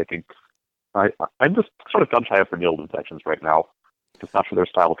this. I think I'm just sort of gun shy of Benilde infections right now. Just not sure their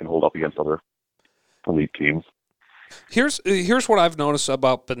style can hold up against other elite teams. Here's what I've noticed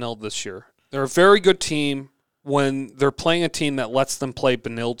about Benilde this year. They're a very good team when they're playing a team that lets them play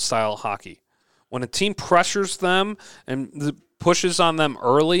Benilde-style hockey. When a team pressures them and pushes on them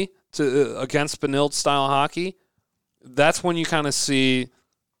early against Benilde-style hockey, that's when you kind of see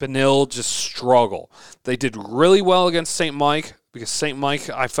Benilde just struggle. They did really well against St. Mike because St. Mike,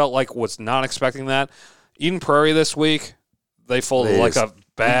 I felt like, was not expecting that. Eden Prairie this week, they folded like a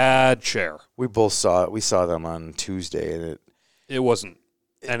bad chair. We both saw it. We saw them on Tuesday, and it wasn't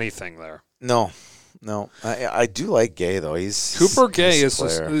anything there. No. I do like Gay though. Cooper Gay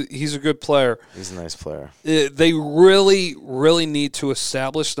he's a good player. He's a nice player. They really, really need to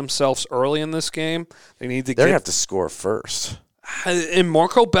establish themselves early in this game. They're gonna have to score first. And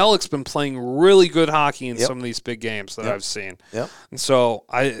Marco Bellic's been playing really good hockey in some of these big games that I've seen. Yep. And so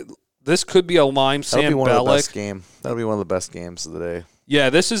this could be a Lime Sam Bellic. That'll be one of the best games of the day. Yeah,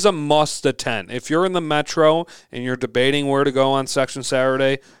 this is a must attend. If you're in the Metro and you're debating where to go on Section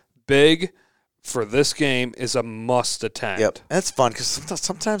Saturday, big for this game is a must attend. Yep, that's fun because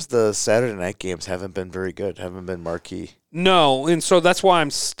sometimes the Saturday night games haven't been very good, haven't been marquee. No, and so that's why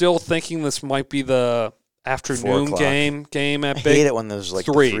I'm still thinking this might be the afternoon game at Big. I hate it when there's like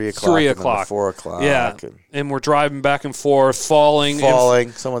 3 o'clock. 3 o'clock. 4 o'clock. Yeah, and we're driving back and forth, someone's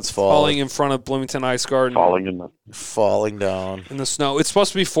falling in front of Bloomington Ice Garden, falling down in the snow. It's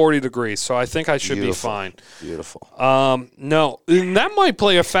supposed to be 40 degrees, so I think I should be fine. Beautiful. No, and that might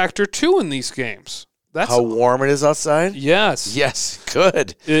play a factor too in these games. That's how warm it is outside? Yes. Yes,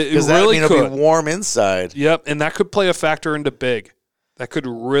 good. It really could. It'll be warm inside. Yep, and that could play a factor into Big. That could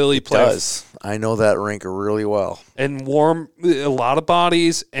really play. It does. I know that rink really well. And warm, a lot of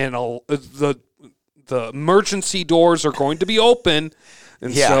bodies, and the emergency doors are going to be open.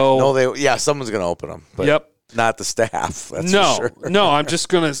 And someone's going to open them. But not the staff. That's for sure. No, I'm just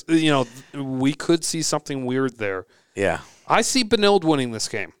going to, we could see something weird there. Yeah. I see Benilde winning this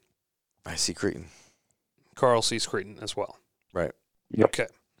game. I see Cretin. Carl sees Cretin as well. Right. Yep. Okay.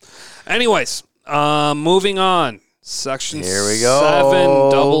 Anyways, moving on. Section Here we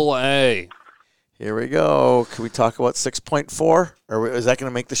go. 7 AA. Here we go. Can we talk about 6.4? Or is that going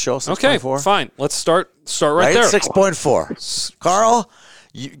to make the show 6.4? Okay, fine. Let's start right there. 6.4. Carl,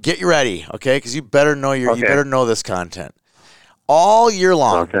 get you ready, okay? Because you better know you better know this content. All year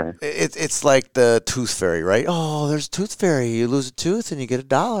long, it's like the tooth fairy, right? Oh, there's a tooth fairy. You lose a tooth and you get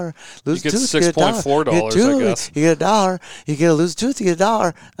 $1. Lose a tooth, you get $6.4, I guess. You get $1. You lose a tooth, you get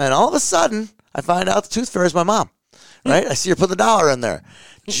 $1. And all of a sudden, I find out the tooth fairy is my mom. Right? I see her put the $1 in there.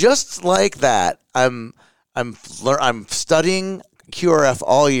 Just like that, I'm studying QRF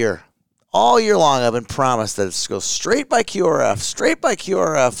all year. All year long, I've been promised that it goes straight by QRF, straight by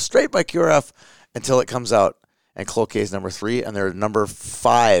QRF, straight by QRF until it comes out. And Cloquet is number 3, and they're number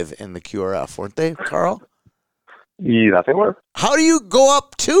 5 in the QRF, weren't they, Carl? Yeah, they were. How do you go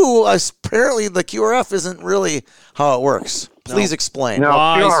up 2? Apparently, the QRF isn't really how it works. Please explain.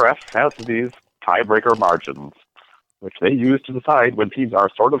 Now, QRF has these tiebreaker margins, which they use to decide when teams are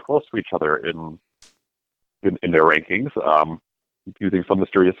sort of close to each other in their rankings, using some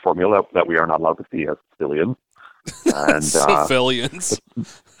mysterious formula that we are not allowed to see as civilians. And, civilians.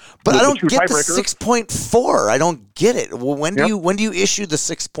 But I don't get the 6.4. I don't get it. Well, when do you issue the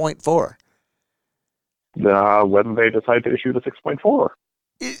 6.4? When they decide to issue the 6.4.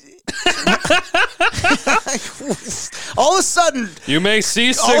 All of a sudden, you may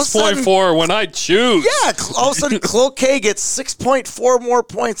see 6.4 when I choose. Yeah, all of a sudden, Cloquet gets 6.4 more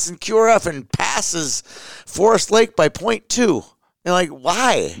points in QRF and passes Forest Lake by 0.2. You're like,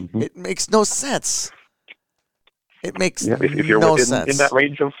 why? Mm-hmm. It makes no sense. It makes if you're no within sense. In that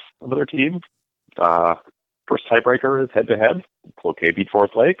range of another team, first tiebreaker is head-to-head. Cloquet beat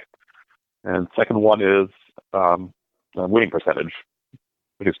Forest Lake. And second one is winning percentage,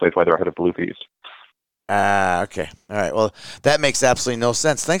 which explains why they're ahead of Blue East. Okay. All right. Well, that makes absolutely no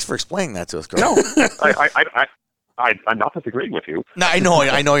sense. Thanks for explaining that to us, Carl. No, I'm not disagreeing with you. No, I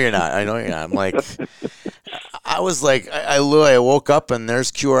know you're not. I'm like, I was like, I woke up and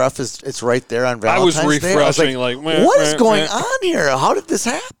there's QRF. It's right there on Valentine's Day. I was refreshing, what is going on here? How did this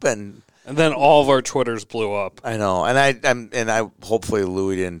happen? And then all of our Twitters blew up. I know, and I hopefully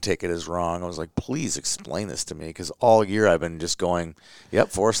Louis didn't take it as wrong. I was like, please explain this to me, because all year I've been just going, yep,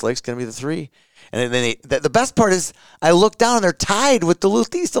 Forest Lake's going to be the 3. And then the best part is I look down and they're tied with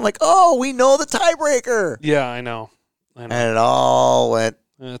Duluth East. I'm like, oh, we know the tiebreaker. Yeah, I know. And it all went.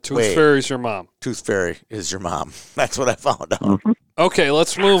 Tooth Fairy's your mom. Tooth Fairy is your mom. That's what I found out. Mm-hmm. Okay,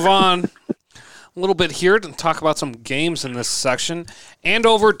 let's move on a little bit here to talk about some games in this section.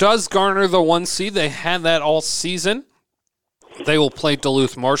 Andover does garner the 1 seed. They had that all season. They will play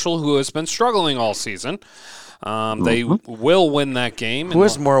Duluth Marshall, who has been struggling all season. They will win that game. Who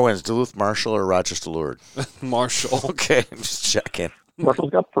has more wins, Duluth Marshall or Rochester Lourdes? Marshall. Okay, I'm just checking. Marshall's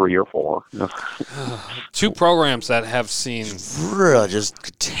got 3 or 4. 2 programs that have seen really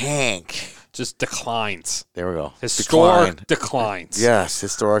just tank. Just declines. There we go. Historic declines. Yes,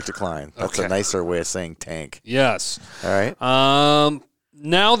 historic decline. That's a nicer way of saying tank. Yes. All right.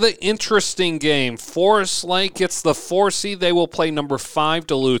 Now the interesting game. Forest Lake gets the 4 seed. They will play number 5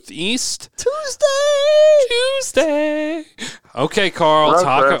 Duluth East. Tuesday. Okay, Carl,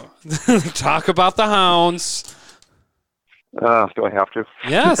 talk about the Hounds. Do I have to?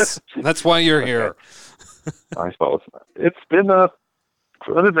 Yes, that's why you're here. I suppose. It's been an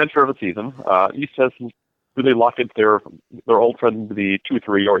adventure of a season. East has really locked into their old friend, the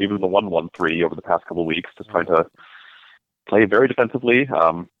 2-3 or even the 1-1-3 over the past couple of weeks, just trying to play very defensively.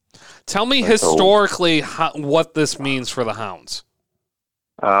 Tell me historically what this means for the Hounds.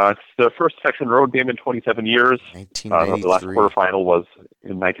 It's the first section road game in 27 years. 1993. The last quarterfinal was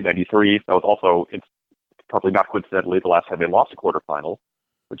in 1993. That was also, it's probably not coincidentally, the last time they lost a quarterfinal,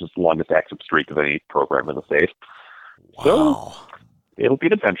 which is the longest active streak of any program in the state. Wow. So it'll be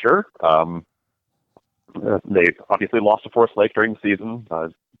an adventure. They obviously lost to Forest Lake during the season.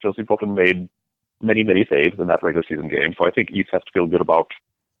 Josie Fulton made many, many saves in that regular season game. So I think East has to feel good about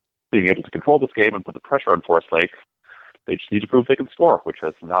being able to control this game and put the pressure on Forest Lake. They just need to prove they can score, which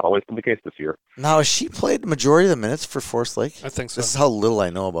has not always been the case this year. Now, has she played the majority of the minutes for Forest Lake? I think so. This is how little I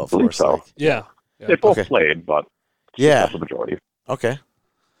know about I believe Forest so. Lake. Yeah. They both played, but not the majority. Okay.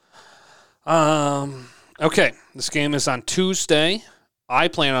 Okay. This game is on Tuesday. I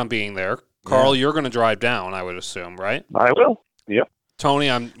plan on being there. Carl, you're going to drive down, I would assume, right? I will. Yep.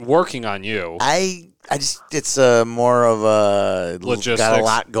 Tony, I'm working on you. I just, it's more of a Logistics. Got a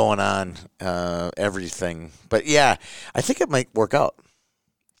lot going on, everything. But yeah, I think it might work out.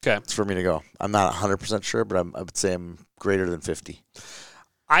 Okay. It's for me to go. I'm not 100% sure, but I would say I'm greater than 50.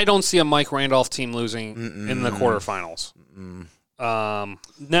 I don't see a Mike Randolph team losing in the quarterfinals.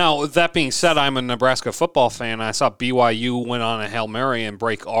 Now, that being said, I'm a Nebraska football fan. I saw BYU win on a Hail Mary and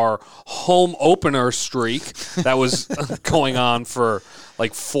break our home opener streak that was going on for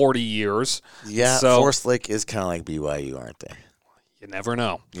like 40 years. Yeah, so, Forest Lake is kind of like BYU, aren't they? You never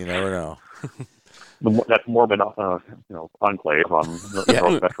know. You never know. That's Mormon, enclave on the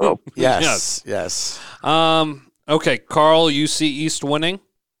North Metro. Yes. Okay, Carl, you see East winning?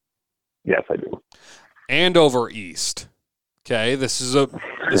 Yes, I do. Andover East. Okay, this is a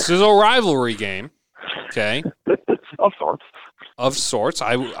rivalry game. Okay, of sorts.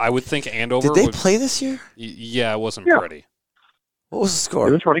 I would think Andover. Did they play this year? Yeah, it wasn't pretty. What was the score?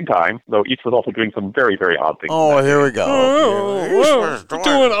 It was running time, though East was also doing some very, very odd things. Oh, here we go.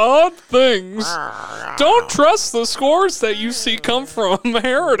 Doing odd things. Don't trust the scores that you see come from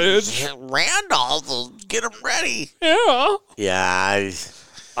Heritage. Randolph will get them ready. Yeah. Yeah.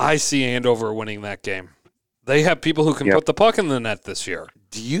 I see Andover winning that game. They have people who can put the puck in the net this year.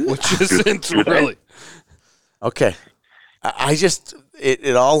 Do you? Which isn't really. Okay. I just,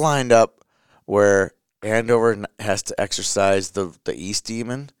 it all lined up where Andover has to exercise the East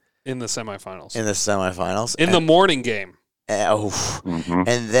Demon. In the semifinals. In the morning game.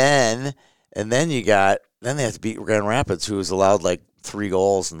 And then they have to beat Grand Rapids, who has allowed like 3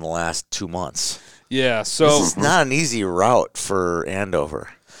 goals in the last 2 months. Yeah, so this is not an easy route for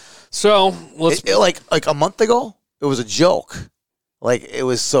Andover. So let's like a month ago, it was a joke. Like it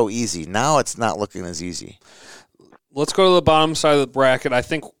was so easy. Now it's not looking as easy. Let's go to the bottom side of the bracket. I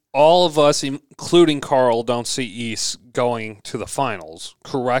think all of us, including Carl, don't see East going to the finals.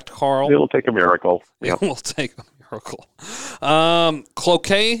 Correct, Carl? It'll take a miracle. It will take a miracle.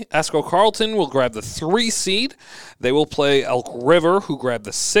 Cloquet, Esco Carlton will grab the 3 seed. They will play Elk River, who grabbed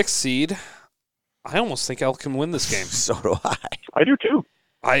the 6 seed. I almost think Elk can win this game. So do I. I do too.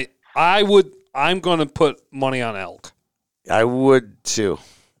 I'm going to put money on Elk. I would too.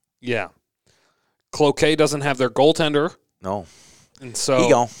 Yeah. Cloquet doesn't have their goaltender. No. And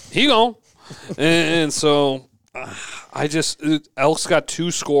so he gone. And so Elk's got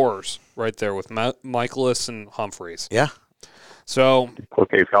 2 scorers right there with Michaelis and Humphreys. Yeah. So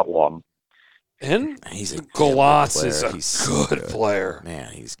Cloquet's got 1. And he's a Galatz is a good player.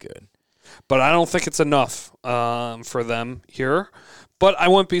 Man, he's good. But I don't think it's enough for them here. But I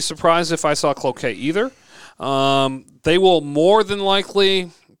wouldn't be surprised if I saw Cloquet either. They will more than likely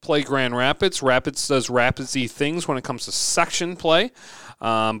play Grand Rapids. Rapids does Rapids-y things when it comes to section play.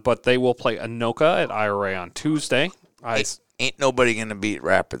 But they will play Anoka at IRA on Tuesday. Ain't nobody going to beat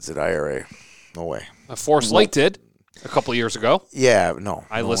Rapids at IRA. No way. Forest Lake did a couple of years ago. Yeah, no.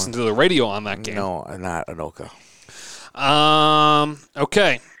 I listened to the radio on that game. No, not Anoka.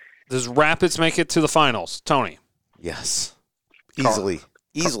 Okay. Does Rapids make it to the finals? Tony? Yes.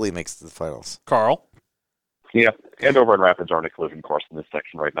 Easily makes it to the finals. Carl? Yeah, Andover and Rapids are on a collision course in this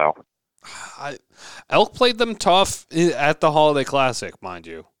section right now. Elk played them tough at the Holiday Classic, mind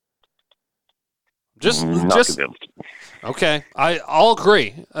you. Just convinced. Okay. I'll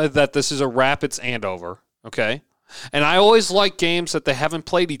agree that this is a Rapids Andover. Okay. And I always like games that they haven't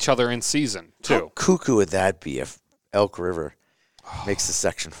played each other in season, too. How cuckoo would that be if Elk River makes the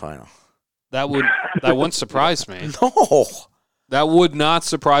section final? That wouldn't surprise me. No. That would not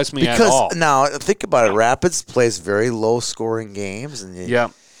surprise me at all. Because now, think about it. Rapids plays very low-scoring games, and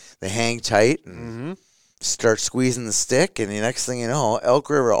they hang tight and start squeezing the stick, and the next thing you know, Elk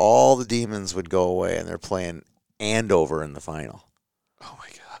River, all the demons would go away, and they're playing Andover in the final. Oh, my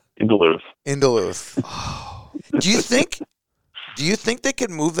God. In Duluth. Do you think they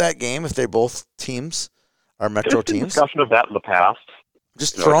could move that game if they both teams are Metro There's been teams? discussion of that in the past.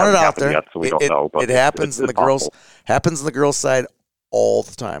 Just throwing it out there. Yet, so we don't know, but it happens in the girls. possible. Happens in the girls' side all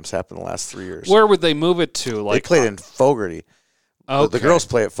the time. It's happened the last 3 years. Where would they move it to? They played in Fogarty. Okay. The girls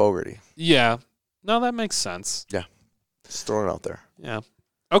play at Fogarty. Yeah. No, that makes sense. Yeah. Just throwing it out there. Yeah.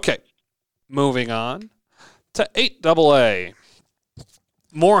 Okay. Moving on to 8AA.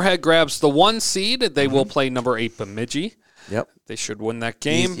 Moorhead grabs the 1 seed. They will play number 8 Bemidji. Yep. They should win that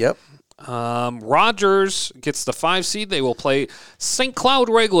game. Yep. Rogers gets the 5 seed. They will play St. Cloud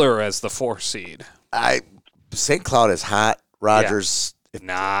Regular as the 4 seed. St. Cloud is hot. Rogers,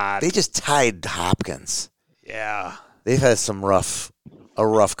 Not. they just tied Hopkins. Yeah. They've had a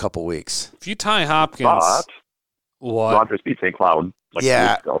rough couple weeks. If you tie Hopkins, But what? Rogers beat St. Cloud like 2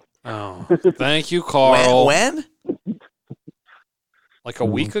 weeks ago. Oh, thank you, Carl. When? Like a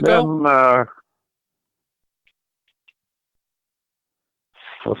week ago? Then,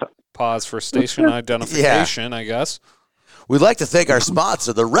 what's that? Pause for station identification, I guess. We'd like to thank our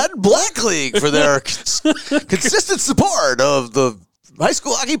sponsor, the Red Black League, for their consistent support of the High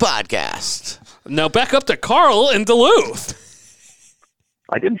School Hockey Podcast. Now back up to Carl in Duluth.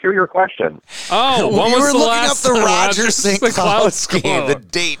 I didn't hear your question. Oh, We when were was the looking last up the time Rogers St. Cloud scored? game, the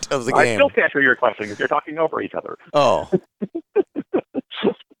date of the I game. still can't hear your question because you're talking over each other. Oh.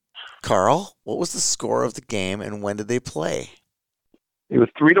 Carl, what was the score of the game and when did they play? It was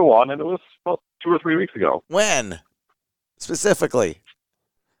 3-1, and it was about 2 or 3 weeks ago. When? Specifically.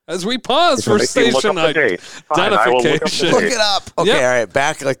 As we pause for Look up station the date. Fine, I will look up the identification. Look date. it up. Okay, Yep. all right,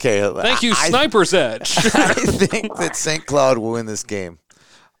 back. Okay. Thank you, Sniper's Edge. I think that St. Cloud will win this game.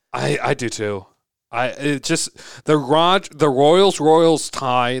 I do too. The Royals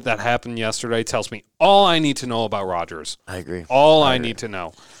tie that happened yesterday tells me all I need to know about Rogers. I agree. All I need to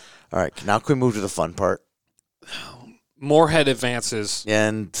know. All right, now can we move to the fun part? Moorhead advances,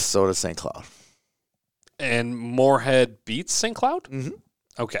 And so does St. Cloud. and Moorhead beats St. Cloud? Mm-hmm.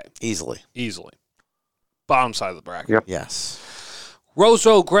 Okay, Easily. bottom side of the bracket. Yep. Yes.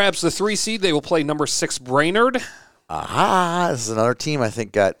 Roseau grabs the 3 seed. They will play number 6 Brainerd. Aha, this is another team I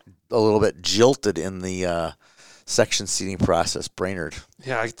think got a little bit jilted in the section seeding process. Brainerd.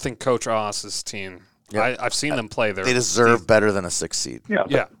 Yeah, I think Coach Oss's team. Yep. I've seen them play there. They deserve better than a 6 seed.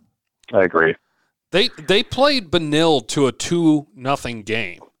 Yeah. I agree. They played Benilde to a 2-0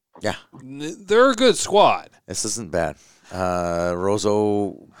 game. Yeah. They're a good squad. This isn't bad.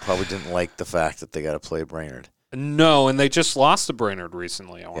 Roseau probably didn't like the fact that they got to play Brainerd. No, and they just lost to Brainerd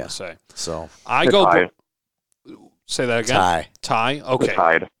recently, I want to say. So, I They're go. tied. Say that again. tie. They're Okay.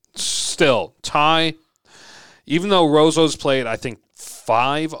 tied. Still tie. Even though Roseau's played, I think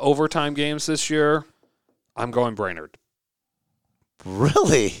 5 overtime games this year, I'm going Brainerd.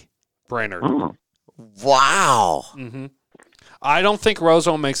 Really? Brainerd. Mm. Wow. Mm-hmm. I don't think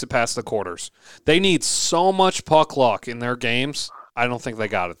Roseau makes it past the quarters. They need so much puck luck in their games. I don't think they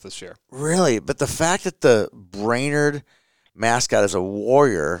got it this year. Really? But the fact that the Brainerd mascot is a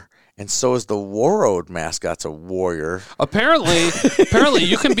warrior, and so is the Warroad mascot's a warrior. Apparently,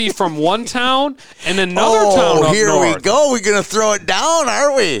 you can be from one town and another town up here north. we go. We're going to throw it down,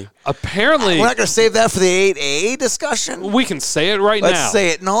 aren't we? Apparently, We're not going to save that for the 8A discussion. we can say it right now. Let's say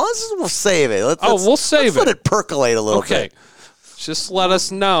it. No, we'll save it. We'll save Let it. it percolate a little Okay. bit. Just let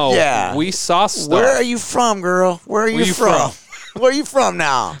us know. Yeah. We saw stuff. Where are you from, girl? Where are you from? Where are you from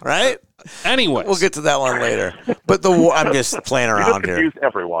now, right? Anyways. We'll get to that one later. But I'm just playing You just around here. confused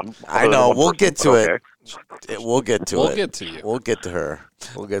everyone. I know. We'll get to it. Okay. We'll get to it. We'll get to you. We'll get to her.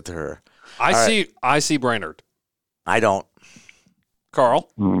 We'll get to her. I see Brainerd. I don't.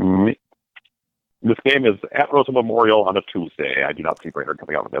 Carl? Mm, This game is at Rosa Memorial on a Tuesday. I do not see Brainerd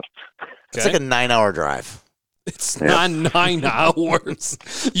coming out of this. It's like a 9-hour drive. It's not 9 hours.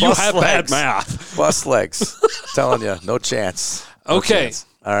 You Bus have legs. bad math. Bus legs. Telling you, no chance. No Okay. chance.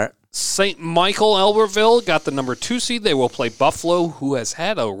 All right. St. Michael Elberville got the number 2 seed. They will play Buffalo, who has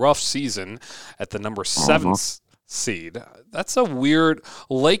had a rough season, at the number 7 seed. That's a weird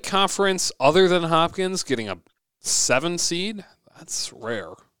Lake Conference, other than Hopkins, getting a 7 seed. That's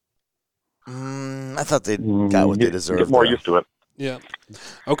rare. I thought they got what they deserved. Get more there. used to it. Yeah.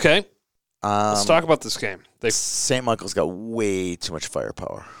 Okay. Let's talk about this game. St. Michael's got way too much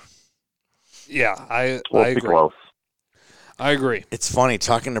firepower. Yeah, I Be agree. close. I agree. It's funny,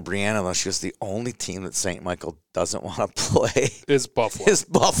 talking to Brianna, though, she goes, the only team that St. Michael doesn't want to play It's Buffalo. is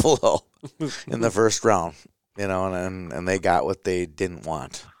Buffalo in the first round. And they got what they didn't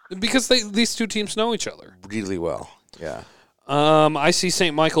want. Because these two teams know each other Really well, yeah. I see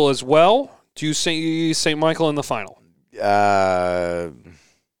St. Michael as well. Do you see St. Michael in the final? Do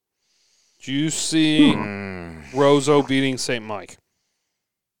you see Roseau beating St. Mike?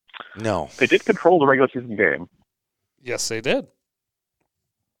 No. They did control the regular season game. Yes, they did.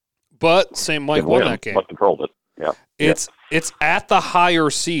 But St. Mike Didn't won win, that game. but controlled it. Yeah. It's at the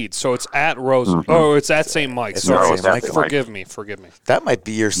higher seed, so it's at Roseau. Mm-hmm. Oh, it's at St. Mike. It's Sorry, at St. Mike. forgive me. That might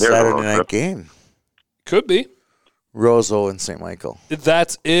be your There's a Saturday road night trip. game. Could be. Roseau and St. Michael.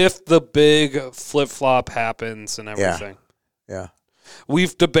 That's if the big flip-flop happens and everything. Yeah.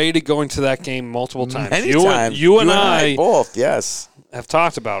 We've debated going to that game multiple times. Many You times. and I both, yes. have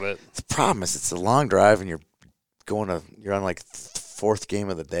talked about it. The problem is it's a long drive and you're on like fourth game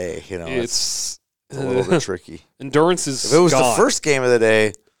of the day. It's a little bit tricky. Endurance is If it was gone. the first game of the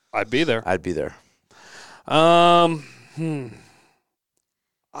day, I'd be there. I'd be there. I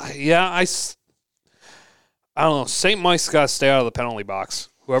don't know. St. Mike's got to stay out of the penalty box.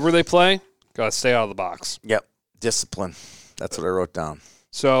 Whoever they play, got to stay out of the box. Yep. Discipline. That's what I wrote down.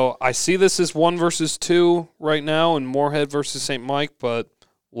 So I see this as 1 versus 2 right now, and Moorhead versus St. Mike, but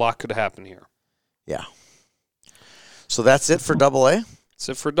a lot could happen here. Yeah. So that's it for AA. That's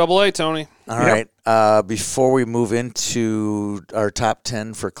it for AA, Tony. All right. Before we move into our top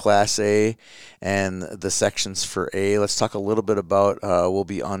 10 for Class A and the sections for A, let's talk a little bit about we'll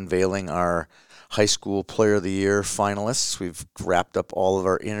be unveiling our High School Player of the Year finalists. We've wrapped up all of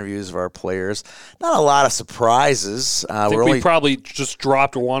our interviews of our players. Not a lot of surprises. I think we probably just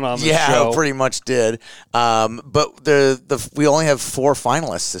dropped one on the show. Yeah, pretty much did. But we only have 4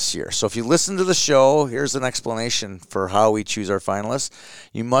 finalists this year. So if you listen to the show, here's an explanation for how we choose our finalists.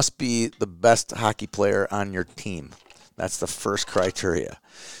 You must be the best hockey player on your team. That's the first criteria.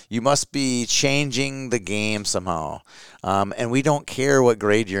 You must be changing the game somehow. And we don't care what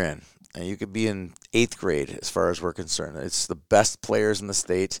grade you're in. You could be in 8th grade as far as we're concerned. It's the best players in the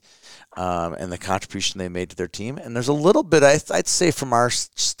state and the contribution they made to their team. And there's a little bit, I'd say, from our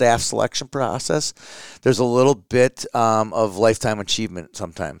staff selection process, there's a little bit of lifetime achievement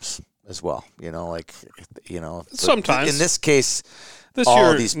sometimes as well. Sometimes. In this case, This all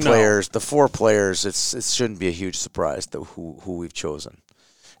year, of these players, the 4 players, it shouldn't be a huge surprise who we've chosen.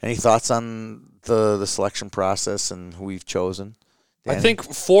 Any thoughts on the selection process and who we've chosen? I think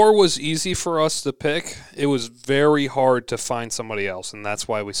 4 was easy for us to pick. It was very hard to find somebody else, and that's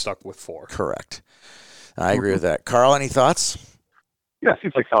why we stuck with 4. Correct. I agree with that. Carl, any thoughts? Yeah,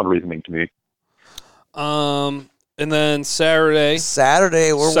 seems like sound reasoning to me. And then Saturday,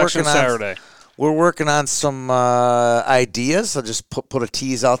 we're working on some ideas. I'll just put a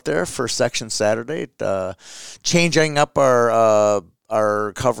tease out there for Section Saturday. Changing up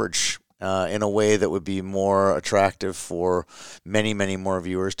our coverage in a way that would be more attractive for many, many more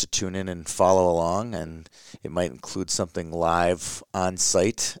viewers to tune in and follow along. And it might include something live on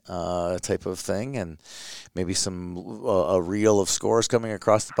site type of thing, and maybe a reel of scores coming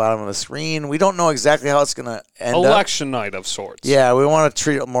across the bottom of the screen. We don't know exactly how it's going to end up. election night of sorts. Yeah, we want to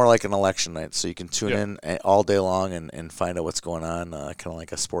treat it more like an election night, so you can tune in all day long and find out what's going on, kind of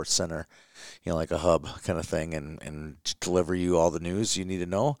like a sports center, like a hub kind of thing, and deliver you all the news you need to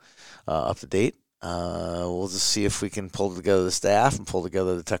know up to date. We'll just see if we can pull together the staff and pull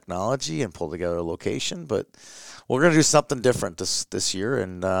together the technology and pull together a location, but we're going to do something different this year,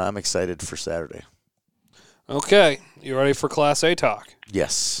 and I'm excited for Saturday. Okay, you ready for Class A talk?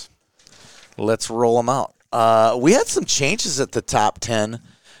 Yes. Let's roll them out. We had some changes at the top 10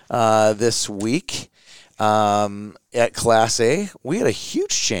 this week at Class A. We had a huge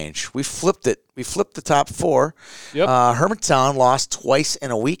change. We flipped it. We flipped the top 4. Yep. Hermantown lost twice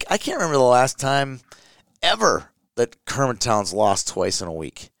in a week. I can't remember the last time ever that Hermantown's lost twice in a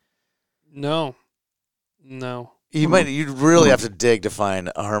week. No. You'd really have to dig to find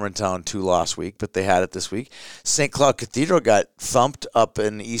a Hermantown 2-loss week, but they had it this week. St. Cloud Cathedral got thumped up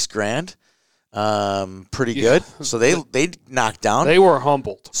in East Grand. Pretty good. So they knocked down. They were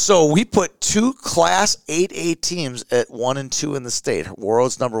humbled. So we put 2 Class 8A teams at 1 and 2 in the state.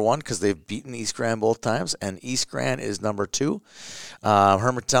 Warroad's number 1 because they've beaten East Grand both times, and East Grand is number 2.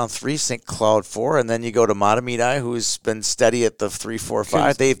 Hermantown 3, St. Cloud 4, and then you go to Matamidi, who's been steady at the 3, 4,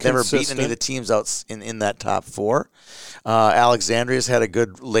 5. They've never beaten any of the teams out in that top 4. Alexandria's had a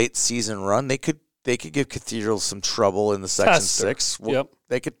good late season run. They could they could give Cathedral some trouble in the Section Tester. 6. Yep.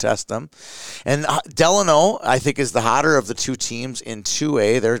 They could test them. And Delano, I think, is the hotter of the two teams in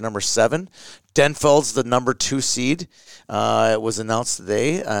 2A. They're number 7. Denfeld's the number 2 seed. It was announced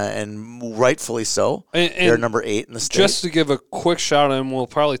today, and rightfully so. And they're number 8 in the state. Just to give a quick shout out, and we'll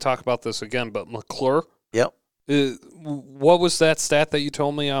probably talk about this again, but McClure, Yep. what was that stat that you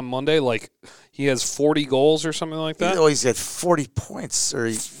told me on Monday? Like, he has 40 goals or something like that? He's got 40 points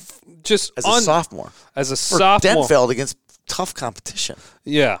Just as a sophomore. As a For sophomore. Denfeld against tough competition.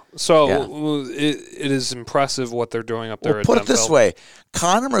 Yeah. So it is impressive what they're doing up there at Put Denfeld. it this way.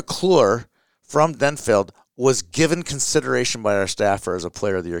 Connor McClure from Denfeld was given consideration by our staffer as a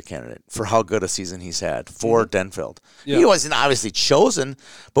Player of the Year candidate for how good a season he's had for Denfeld. Yeah. He wasn't obviously chosen,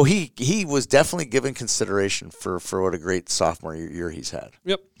 but he was definitely given consideration for what a great sophomore year he's had.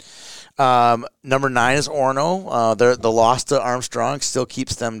 Yep. Number 9 is Orono. The loss to Armstrong still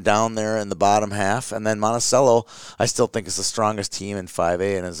keeps them down there in the bottom half. And then Monticello, I still think is the strongest team in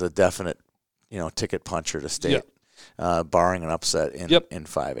 5A and is a definite, ticket puncher to state. Barring an upset in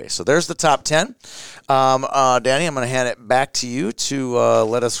 5A. So there's the top 10. Danny, I'm going to hand it back to you to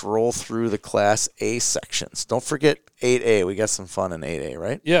let us roll through the Class A sections. Don't forget 8A. We got some fun in 8A,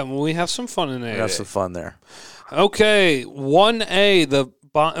 right? Yeah, we have some fun in 8A. We have some fun there. Okay, 1A, the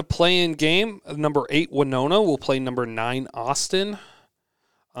play-in game. Number 8, Winona will play number 9, Austin.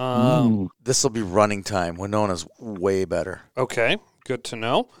 This will be running time. Winona's way better. Okay, good to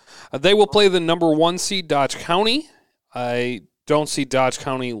know. They will play the number 1 seed, Dodge County. I don't see Dodge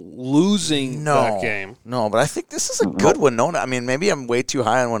County losing that game. No, but I think this is a good Winona. I mean, maybe I'm way too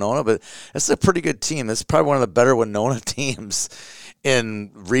high on Winona, but this is a pretty good team. This is probably one of the better Winona teams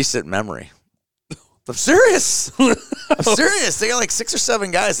in recent memory. I'm serious. I'm serious. They got like 6 or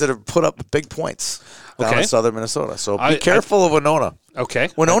 7 guys that have put up big points down in southern Minnesota. So be careful of Winona. Okay.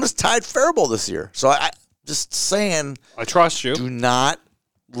 Winona's tied Faribault this year. So I just saying. I trust you. Do not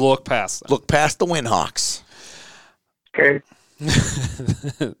look past them. Look past the Windhawks. Okay.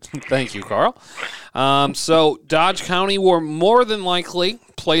 Thank you, Carl. So Dodge County will more than likely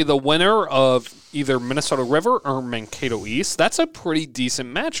play the winner of either Minnesota River or Mankato East. That's a pretty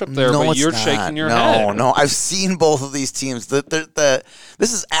decent matchup there, but you're shaking your head. No, I've seen both of these teams. This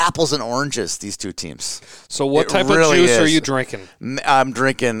is apples and oranges, these two teams. So what type of juice are you drinking? I'm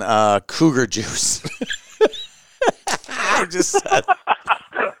drinking cougar juice. I just said.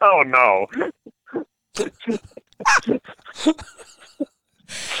 Oh, no.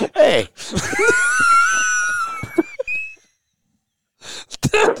 Hey.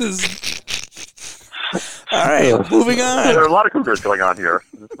 That is... All right, moving on. There are a lot of cougars going on here.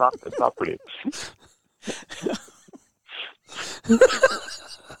 It's not pretty.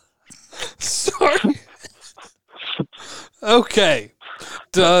 Sorry. Okay.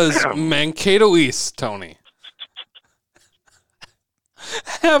 Does Mankato East, Tony,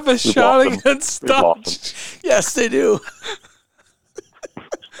 have a shot against Dodge? Awesome. Yes, they do.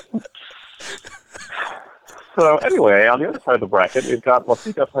 So anyway, on the other side of the bracket, we've got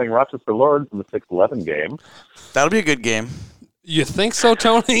Waseca playing Rochester Lords in the 6-11 game. That'll be a good game. You think so,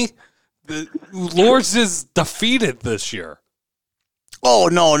 Tony? The Lords is defeated this year. Oh,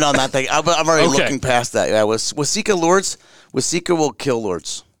 no, not that. I'm already looking past that. Yeah, Waseca Lords. Waseca will kill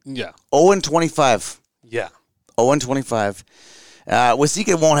Lords. Yeah. 0-25. Yeah. 0-25.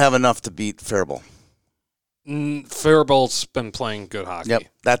 Waseca won't have enough to beat Faribault. Faribault's been playing good hockey. Yep,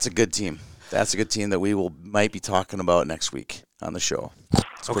 that's a good team. That's a good team that we might be talking about next week on the show.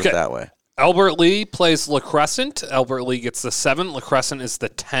 Let's put it that way. Albert Lee plays La Crescent. Albert Lee gets the 7. La Crescent is the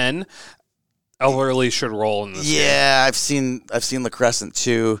 10. Albert Lee should roll in this game. Yeah, I've seen La Crescent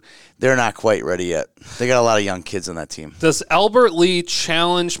too. They're not quite ready yet. They got a lot of young kids on that team. Does Albert Lee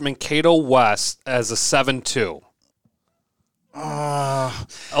challenge Mankato West as a 7-2?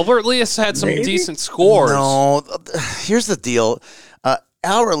 Albert Lee has had some decent scores. No, here's the deal.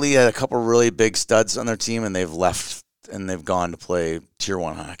 Albert Lee had a couple really big studs on their team, and they've left and they've gone to play Tier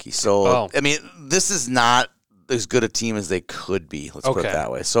 1 hockey. So, I mean, this is not as good a team as they could be. Let's put it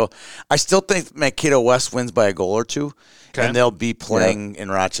that way. So, I still think Mankato West wins by a goal or two, and they'll be playing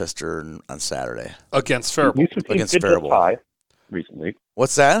in Rochester on Saturday. Against Faribault. Against Faribault. Recently.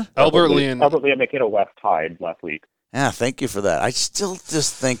 What's that? Albert Lee and Mankato West tied last week. Yeah, thank you for that. I still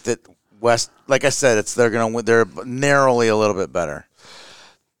just think that West, like I said, they're narrowly a little bit better.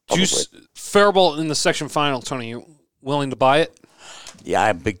 Faribault in the section final, Tony, you willing to buy it? Yeah,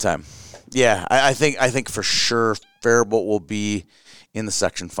 I'm big time. Yeah, I think for sure Faribault will be in the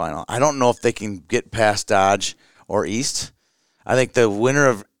section final. I don't know if they can get past Dodge or East. I think the winner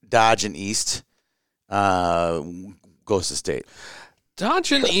of Dodge and East goes to state.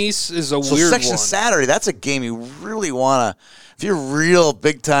 Dodge and East is a So weird Section one. Saturday, that's a game you really want to, if you're a real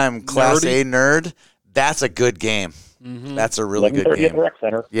big-time Class Nerdy. A nerd, that's a good game. That's a really good 11:30 at game. the Rec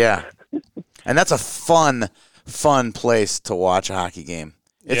Center. Yeah. And that's a fun place to watch a hockey game.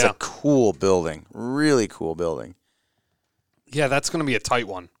 It's Yeah. a cool building. Really cool building. Yeah, that's going to be a tight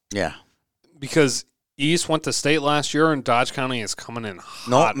one Yeah. because East went to state last year, and Dodge County is coming in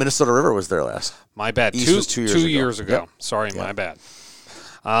No, hot. Minnesota River was there last. My bad. East Two was 2 years two ago. years ago. Yep. Sorry, my bad.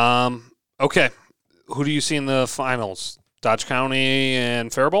 Okay. Who do you see in the finals? Dodge County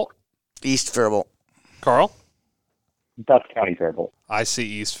and Faribault? East Faribault. Carl? Dutch County Faribault. I see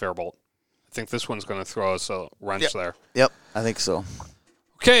East Faribault. I think this one's going to throw us a wrench there. Yep, I think so.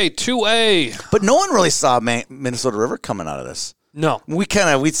 Okay, 2A. But no one really saw Minnesota River coming out of this. No.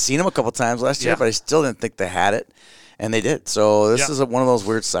 We'd seen them a couple times last year, Yeah. but I still didn't think they had it, and they did. So this Yeah. is one of those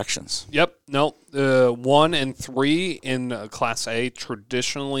weird sections. Yep. No. 1 and 3 in Class A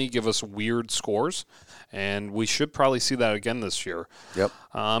traditionally give us weird scores, and we should probably see that again this year. Yep.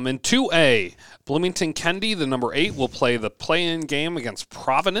 In 2A, Bloomington Kendi, the number 8, will play the play-in game against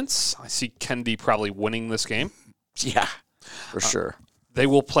Providence. I see Kendi probably winning this game. Yeah, for sure. They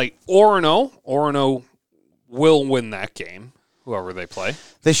will play Orono. Orono will win that game, whoever they play.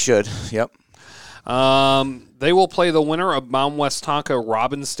 They should. Yep. They will play the winner of Mount West Tonka,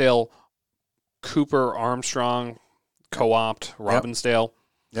 Robbinsdale, Cooper, Armstrong, Co-opt, Robbinsdale.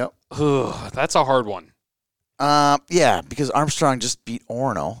 Yep. Ugh, that's a hard one. Yeah, because Armstrong just beat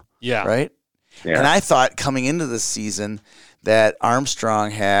Orono, Yeah. right? Yeah. And I thought coming into the season that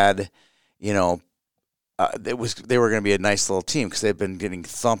Armstrong had, they were going to be a nice little team because they've been getting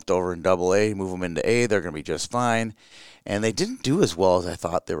thumped over in AA. Move them into A, they're going to be just fine. And they didn't do as well as I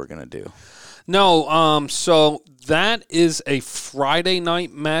thought they were going to do. No, so that is a Friday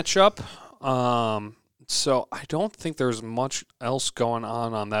night matchup. So I don't think there's much else going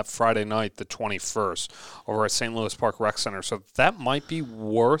on that Friday night, the 21st, over at St. Louis Park Rec Center. So that might be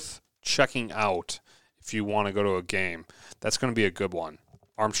worth checking out if you want to go to a game. That's going to be a good one.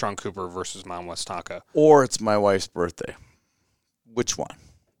 Armstrong Cooper versus Mount West Tonka. Or it's my wife's birthday. Which one?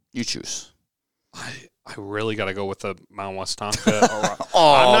 You choose. I really got to go with the Mount West Tonka.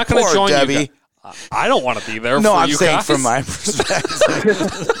 Oh, I'm not going to poor join Debbie. you guys. I don't want to be there No, for I'm you saying guys. from my perspective.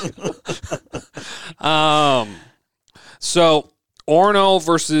 So Orono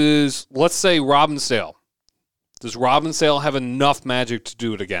versus, let's say, Robbinsdale. Does Robbinsdale have enough magic to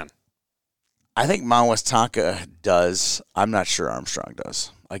do it again? I think Mount West Tonka does. I'm not sure Armstrong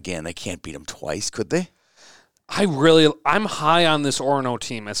does. Again, they can't beat him twice, could they? I'm high on this Orono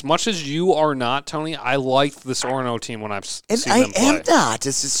team. As much as you are not, Tony, I liked this Orono team when I've seen them play. am not.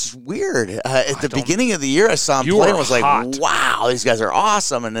 It's weird. At the beginning of the year, I saw him You play are and was like, hot. wow, these guys are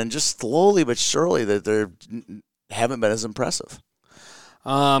awesome. And then just slowly but surely that they haven't been as impressive.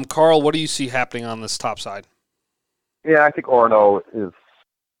 Carl, what do you see happening on this top side? Yeah, I think Orono is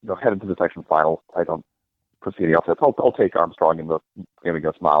headed to the section final. I don't foresee any upsets. I'll take Armstrong in the game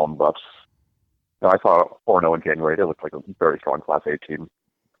against Mound, but I saw Orono in January. They looked like a very strong Class A team.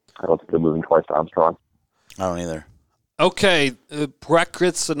 I don't think they're moving twice to Armstrong. I don't either. Okay, Breck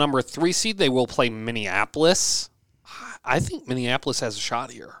gets the number 3 seed. They will play Minneapolis. I think Minneapolis has a shot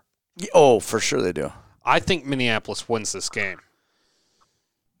here. Oh, for sure they do. I think Minneapolis wins this game.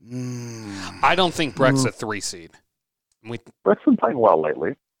 I don't think Breck's a 3 seed. Breck's been playing well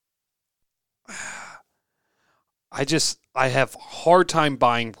lately. I have hard time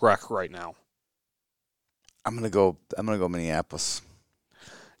buying Breck right now. I'm gonna go Minneapolis.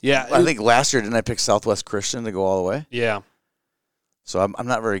 Yeah, I think last year didn't I pick Southwest Christian to go all the way? Yeah, So I'm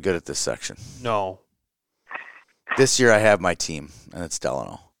not very good at this section. no. This year I have my team, and it's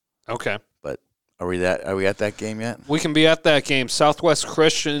Delano. Okay, But are we at that game yet? we can be at that game. Southwest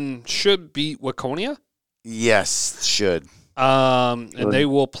Christian should beat Waconia. Yes, should. And they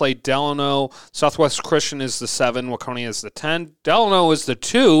will play Delano. Southwest Christian is the 7. Waconia is the 10. Delano is the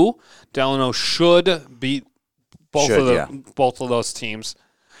 2. Delano should beat both of those teams.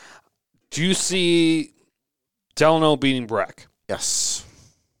 Do you see Delano beating Breck? Yes.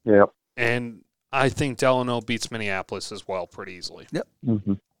 Yep. And I think Delano beats Minneapolis as well pretty easily. Yep.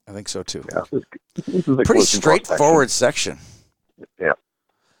 Mm-hmm. I think so too. Yeah, this is a Pretty close and close straightforward section. Yeah.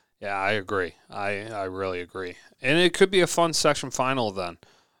 Yeah, I agree. I really agree. And it could be a fun section final then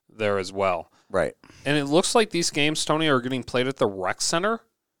there as well. Right. And it looks like these games, Tony, are getting played at the Rec Center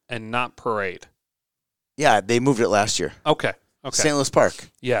and not Parade. Yeah, they moved it last year. Okay. St. Louis Park.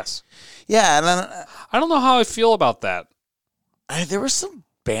 Yes. Yeah, and then I don't know how I feel about that. there was some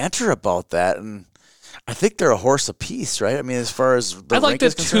banter about that, and I think they're a horse apiece, right? I mean, as far as the I like rink the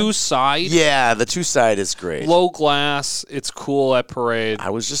is concerned. two-side. Yeah, the two-side is great. Low glass. It's cool at Parade.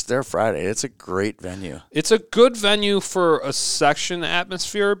 I was just there Friday. It's a great venue. It's a good venue for a section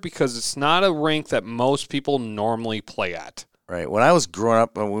atmosphere because it's not a rink that most people normally play at. Right. When I was growing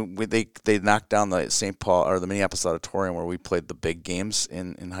up, they knocked down the St. Paul or the Minneapolis Auditorium where we played the big games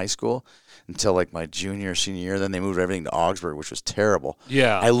in high school until like my junior or senior year. Then they moved everything to Augsburg, which was terrible.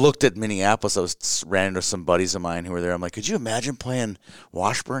 Yeah. I looked at Minneapolis. I ran into some buddies of mine who were there. I'm like, could you imagine playing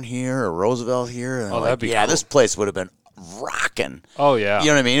Washburn here or Roosevelt here? And that'd be cool. This place would have been rocking. Oh, yeah. You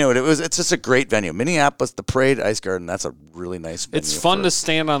know what I mean? It's just a great venue. Minneapolis, the Parade Ice Garden, that's a really nice venue. It's fun to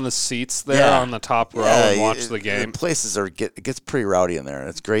stand on the seats there on the top row and watch the game. The places it gets pretty rowdy in there.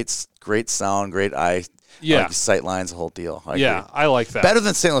 It's great sound, great eye. Yeah. Sight lines, the whole deal. I agree. I like that. Better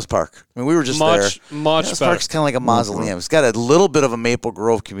than St. Louis Park. I mean, we were just there. Much St. Louis better. Park's kind of like a mausoleum. It's got a little bit of a Maple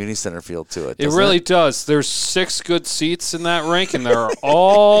Grove Community Center feel to it. It really does. There's 6 good seats in that rink, and they're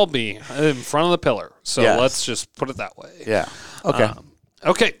all in front of the pillar. So let's just put it that way. Yeah. Okay.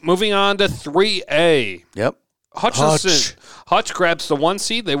 Okay, moving on to 3A. Yep. Hutch grabs the 1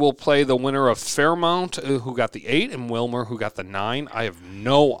 seed. They will play the winner of Fairmount, who got the 8, and Wilmer, who got the 9. I have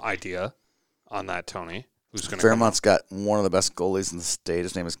no idea on that, Tony. Who's going to Fairmount's got one of the best goalies in the state.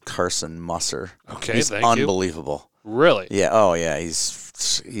 His name is Carsen Musser. Okay, he's unbelievable. Really? Yeah. Oh, yeah.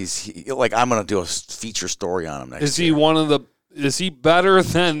 He's like I'm going to do a feature story on him next. Is he the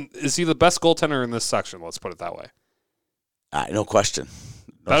best goaltender in this section? Let's put it that way. No question.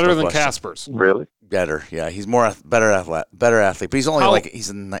 Better than Kasper's. Really? Better, yeah. He's better athlete, but he's only he's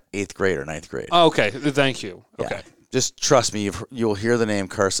in 8th grade or 9th grade. Oh, okay, thank you. Yeah. Okay, just trust me. You'll hear the name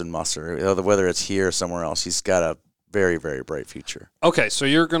Carsen Musser, whether it's here or somewhere else. He's got a very, very bright future. Okay, so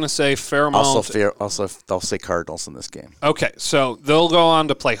you're going to say Fairmount. Also, they'll say Cardinals in this game. Okay, so they'll go on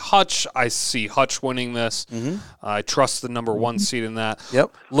to play Hutch. I see Hutch winning this. Mm-hmm. I trust the number 1 seed in that.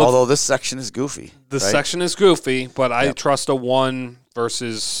 Yep. Although this section is goofy. This section is goofy, but I trust a 1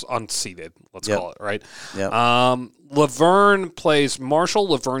 versus unseeded. Let's call it, right? Yeah. Laverne plays Marshall.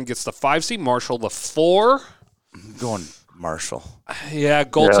 Laverne gets the 5 seed. Marshall the 4. I'm going Marshall. Yeah,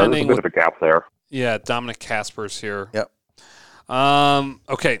 goaltending. Yeah, there's a bit of a gap there. Yeah, Dominic Kasper's here. Yep.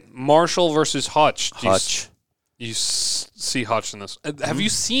 Okay, Marshall versus Hutch. Hutch. You see Hutch in this. Have you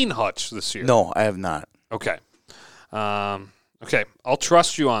seen Hutch this year? No, I have not. Okay. Okay, I'll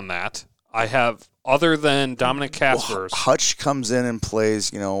trust you on that. I have, other than Dominic Kasper's. Hutch comes in and plays,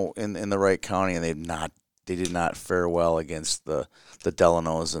 in the right county, and they did not fare well against the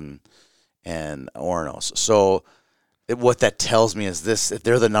Delanos and Oronos. So what that tells me is this: if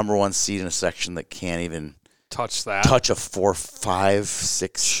they're the number 1 seed in a section that can't even touch a 4, 5,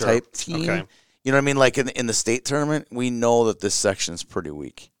 6 type team, okay. You know what I mean? Like in the state tournament, we know that this section is pretty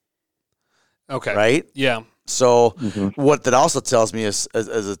weak. Okay. Right? Yeah. So what that also tells me is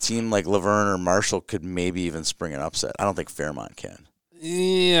as a team like Laverne or Marshall could maybe even spring an upset. I don't think Fairmont can.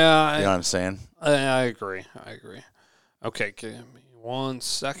 Yeah. You know what I'm saying? I agree. Okay, give me 1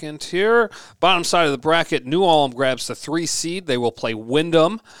 second here. Bottom side of the bracket, New Ulm grabs the 3 seed. They will play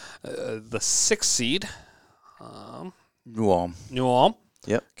Wyndham, the 6 seed. New Ulm.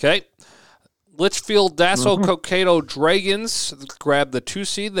 Yep. Okay. Litchfield, Dasso, Cokato Dragons grab the 2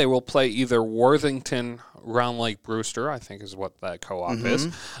 seed. They will play either Worthington, Round Lake Brewster, I think is what that co-op is.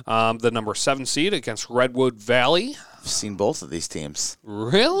 The number 7 seed against Redwood Valley. I've seen both of these teams.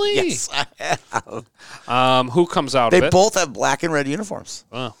 Really? Yes, I have. Who comes out of it? They both have black and red uniforms.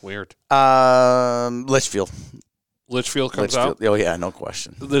 Oh, weird. Litchfield. Litchfield comes out? Oh, yeah, no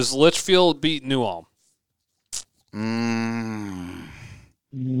question. Does Litchfield beat New Ulm?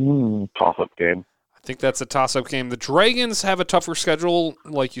 Toss-up game. I think that's a toss-up game. The Dragons have a tougher schedule,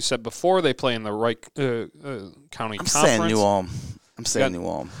 like you said before. They play in the right county conference. I'm saying New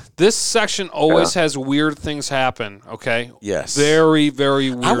Ulm. This section always has weird things happen, okay? Yes. Very,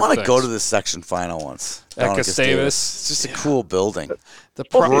 very weird I want to things. go to this section final once. At Gustavus. It's just a cool building.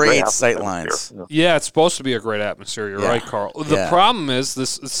 Great sight lines. Yeah, it's supposed to be a great atmosphere. You're right, Carl. The problem is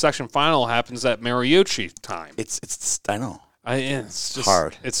this section final happens at Mariucci time. It's I know. It's just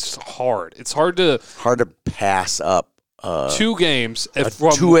hard. It's hard. It's hard to pass up 2 games a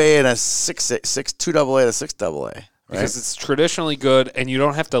 2A and a 2AA and a 6AA. Right? Because it's traditionally good, and you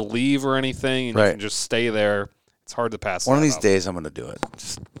don't have to leave or anything, and you can just stay there. It's hard to pass. One of these days, I'm going to do it.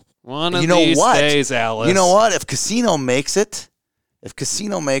 One of these days, Alice. You know what? If Casino makes it to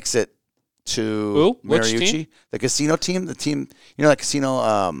Mariucci, the Casino team, that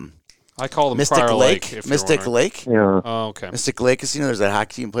Casino. I call them Mystic Prior Lake. Mystic Lake. Yeah. Oh, okay. Mystic Lake Casino. There's that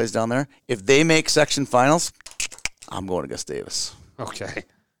hockey team plays down there. If they make section finals, I'm going to Gustavus. Okay.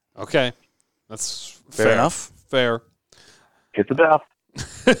 That's Fair enough. Fair. Kiss of death.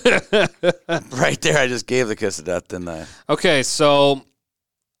 Right there, I just gave the kiss of death, didn't I? Okay, so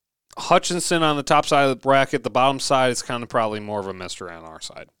Hutchinson on the top side of the bracket. The bottom side is kind of probably more of a mystery on our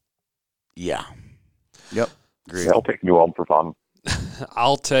side. Yeah. Yep. Agreed. Yeah, I'll take New Ulm for fun.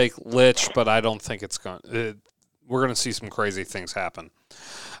 I'll take Lich, but I don't think it's going to. We're going to see some crazy things happen.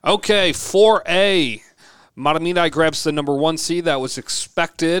 Okay, 4A. Matamidi grabs the number 1 seed. That was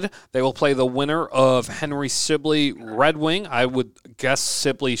expected. They will play the winner of Henry Sibley Red Wing. I would guess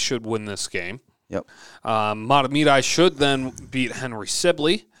Sibley should win this game. Yep. Matamidi should then beat Henry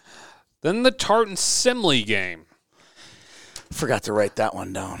Sibley. Then the Tartan Simley game. Forgot to write that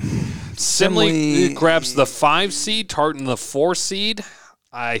one down. Simley grabs the 5 seed, Tartan the 4 seed.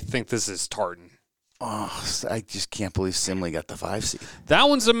 I think this is Tartan. Oh, I just can't believe Simley got the 5 seed. That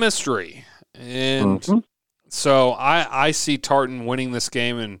one's a mystery. And so I see Tartan winning this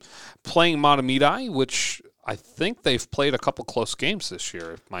game and playing Matamidi, which I think they've played a couple close games this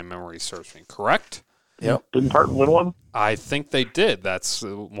year, if my memory serves me correct. Yep. Didn't Tartan win one? I think they did. That's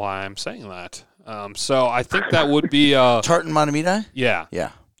why I'm saying that. So I think that would be Tartan Matamidi? Yeah.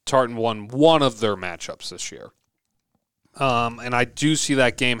 Yeah. Tartan won one of their matchups this year. And I do see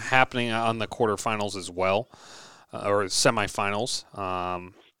that game happening on the quarterfinals as well, or semifinals.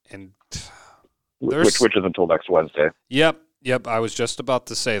 And which is until next Wednesday. Yep. I was just about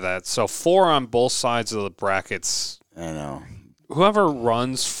to say that. So 4 on both sides of the brackets. I know. Whoever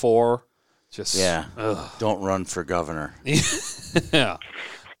runs 4, just don't run for governor. Yeah.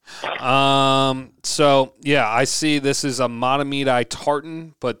 So yeah, I see this is a Matamidi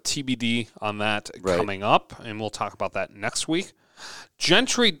Tartan, but TBD on that coming up, and we'll talk about that next week.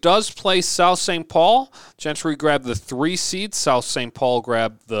 Gentry does play South St. Paul. Gentry grabbed the 3 seed. South St. Paul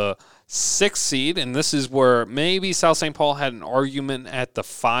grabbed the 6 seed, and this is where maybe South St. Paul had an argument at the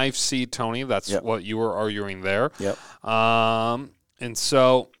 5 seed, Tony. That's what you were arguing there. Yep. And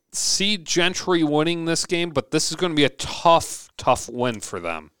so see Gentry winning this game, but this is going to be a tough win for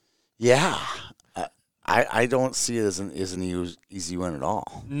them. Yeah. I don't see it as an easy win at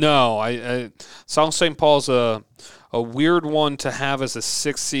all. No, South St. Paul's a weird one to have as a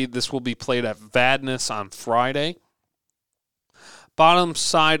 6th seed. This will be played at Vadnais on Friday. Bottom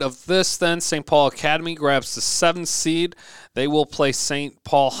side of this, then, St. Paul Academy grabs the 7th seed. They will play St.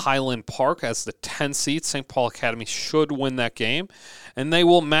 Paul Highland Park as the 10th seed. St. Paul Academy should win that game. And they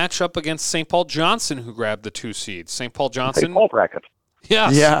will match up against St. Paul Johnson, who grabbed the 2 seed. St. Paul Johnson. St. Paul bracket.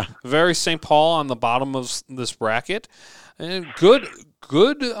 Yes. Yeah. Very St. Paul on the bottom of this bracket. And good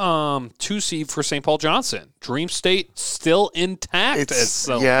 2 seed for St. Paul Johnson. Dream State still intact, as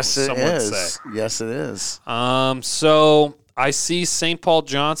someone would say. Yes, it is. So I see St. Paul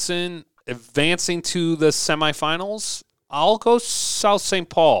Johnson advancing to the semifinals. I'll go South St.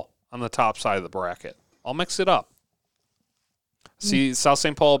 Paul on the top side of the bracket. I'll mix it up. See South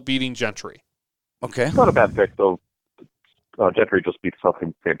St. Paul beating Gentry. Okay. Not a bad pick, though. Gentry just beat South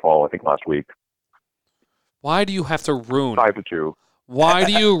St. Paul, I think, last week. Why do you have to ruin 5-2? Why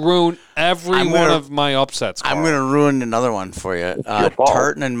do you ruin every one of my upsets, Carl? I'm going to ruin another one for you.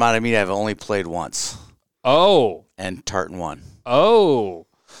 Tartan and Matamidi have only played once. Oh. And Tartan won. Oh.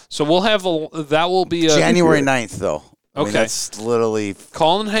 So we'll have that will be January 9th, though. Okay. I mean, that's literally...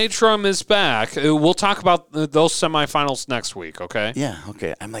 Colin Hatrum is back. We'll talk about those semifinals next week, okay? Yeah,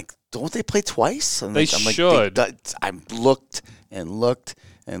 okay. I'm like, don't they play twice? They should. I looked and looked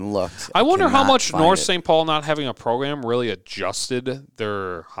and looked. I wonder how much North St. Paul not having a program really adjusted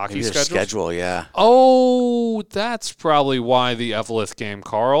their hockey schedule. Yeah. Oh, that's probably why the Eveleth game,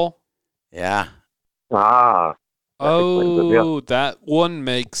 Carl. Yeah. That one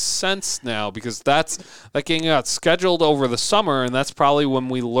makes sense now because that game got scheduled over the summer, and that's probably when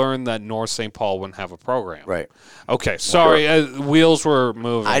we learned that North St. Paul wouldn't have a program. Right. Okay, sorry, wheels were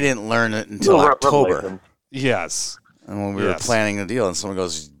moving. I didn't learn it until October. Yes. And when we were planning the deal, and someone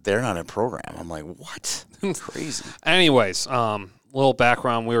goes, they're not in a program. I'm like, what? Crazy. Anyways, little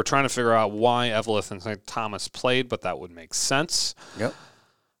background. We were trying to figure out why Eveleth and St. Thomas played, but that would make sense. Yep.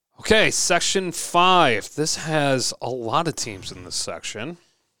 Okay, Section 5. This has a lot of teams in this section.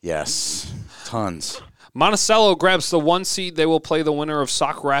 Yes, tons. Monticello grabs the 1 seed. They will play the winner of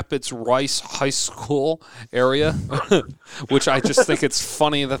Sauk Rapids Rice High School area, which I just think it's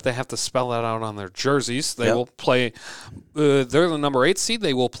funny that they have to spell that out on their jerseys. They will play, they're the number 8 seed.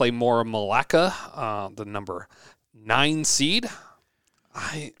 They will play Mora Malacca, the number 9 seed.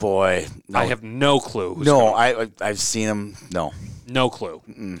 I have no clue. I've seen them. No clue.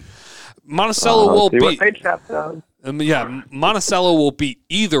 Monticello will beat. Monticello will beat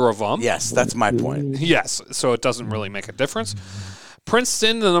either of them. Yes, that's my point. Yes, so it doesn't really make a difference.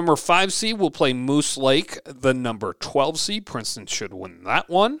 Princeton, the number 5 seed, will play Moose Lake, the number 12 seed. Princeton should win that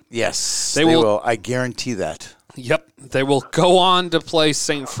one. Yes, they will. I guarantee that. Yep. They will go on to play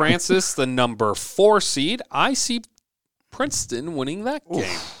St. Francis, the number 4 seed. I see Princeton winning that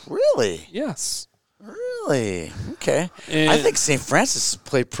game. Really? Yes. Really? Okay. And I think St. Francis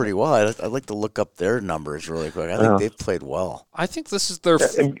played pretty well. I'd like to look up their numbers really quick. I think they've played well. I think this is their...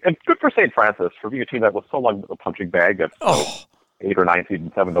 And good for St. Francis for being a team that was so long a punching bag at 8 or 9 seed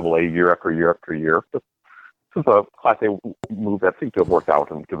and 7AA year after year after year. This is a Class A move that seems to have worked out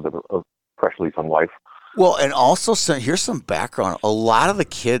and gives it a fresh lease on life. Well, and also, here's some background. A lot of the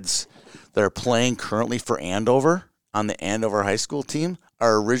kids that are playing currently for Andover on the Andover High School team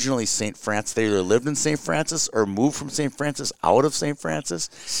are originally St. Francis. They either lived in St. Francis or moved from St. Francis out of St.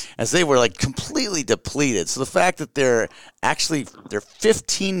 Francis, as they were like completely depleted. So the fact that they're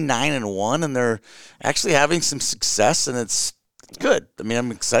 15-9-1 and they're actually having some success, and it's good. I mean,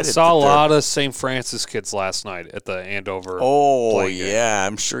 I'm excited. I saw a lot of St. Francis kids last night at the Andover. Oh, yeah.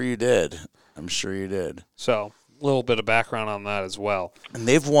 I'm sure you did. So a little bit of background on that as well. And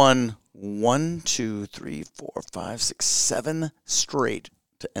they've won 7 straight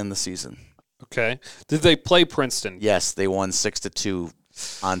to end the season. Okay. Did they play Princeton? Yes, they won 6-2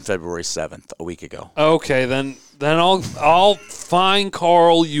 on February 7th, a week ago. Okay, then I'll fine,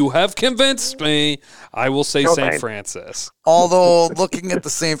 Carl. You have convinced me. I will say St. Francis. Although looking at the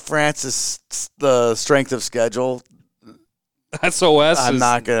St. Francis, the strength of schedule, SOS. I'm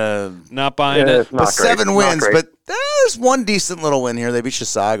not buying it. It's not but great. 7 wins, Not great. but there's one decent little win here. They beat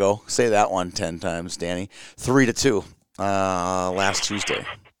Chisago. Say that one 10 times, Danny. 3-2 last Tuesday.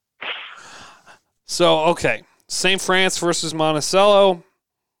 So, okay. St. Francis versus Monticello.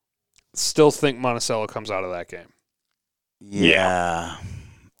 Still think Monticello comes out of that game. Yeah,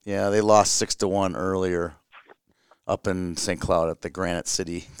 they lost 6-1 earlier up in St. Cloud at the Granite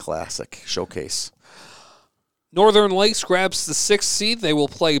City Classic Showcase. Northern Lakes grabs the 6th seed. They will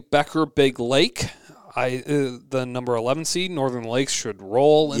play Becker Big Lake. The number 11 seed. Northern Lakes should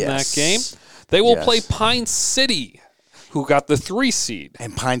roll in that game. They will play Pine City, who got the 3 seed.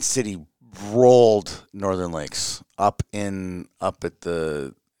 And Pine City rolled Northern Lakes up in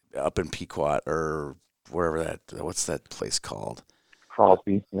Pequot or wherever what's that place called?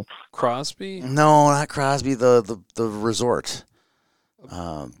 Crosby. Yeah. Crosby? No, not Crosby. The resort.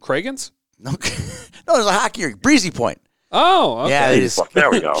 Craigan's? No, there's a hockey rink. Breezy Point. Oh, okay. Yeah, they just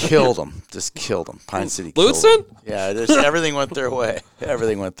There we go. killed them. Just killed them. Pine City. Lutzen? Yeah, everything went their way.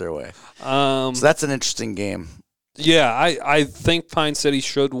 So that's an interesting game. Yeah, I think Pine City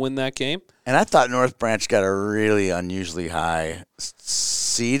should win that game. And I thought North Branch got a really unusually high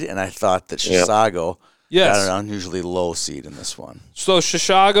seed, and I thought that Chisago got an unusually low seed in this one. So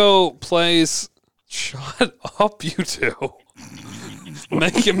Chisago plays. Shut up, you two.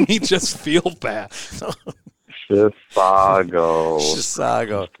 Making me just feel bad. Chisago.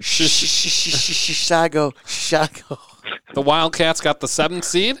 The Wildcats got the 7th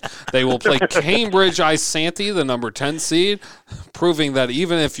seed. They will play Cambridge Isanti, the number 10 seed, proving that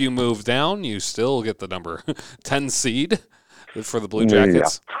even if you move down, you still get the number 10 seed for the Blue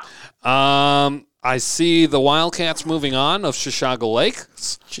Jackets. Yeah. I see the Wildcats moving on of Chisago Lake.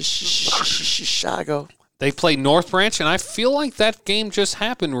 Chisago. They play North Branch, and I feel like that game just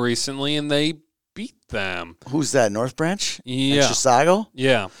happened recently, and they beat them. Who's that, North Branch? Yeah. And Chisago?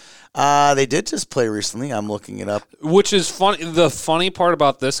 Yeah. They did just play recently. I'm looking it up. Which is funny. The funny part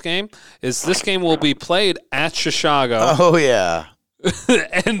about this game is this game will be played at Chisago. Oh, yeah.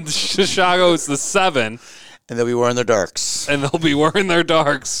 And Chisago is the 7. And they'll be wearing their darks. And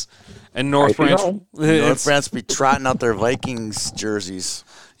North Branch. North Branch be trotting out their Vikings jerseys.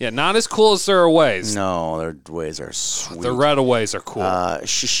 Yeah, not as cool as their aways. No, their aways are sweet. The red aways are cool.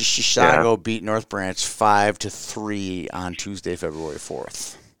 Chisago beat North Branch 5-3 on Tuesday, February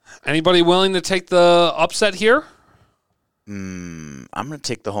 4th. Anybody willing to take the upset here? I'm going to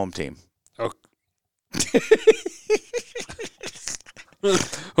take the home team. Okay.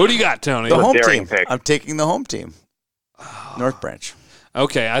 Who do you got, Tony? The home team. Pick. I'm taking the home team. North Branch.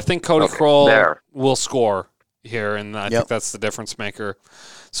 Okay, I think Cody Kroll will score here, and I think that's the difference maker.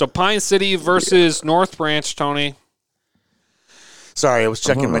 So Pine City versus North Branch, Tony. Sorry, I was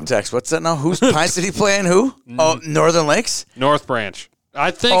checking my text. What's that now? Who's Pine City playing who? Oh, Northern Lakes? North Branch.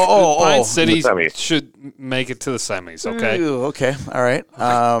 I think Pine City should make it to the semis, okay? Ooh, okay, all right.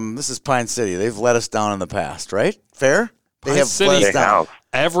 This is Pine City. They've let us down in the past, right? Fair? They have let us down.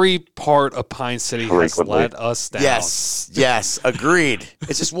 Every part of Pine City has let us down. Yes, agreed.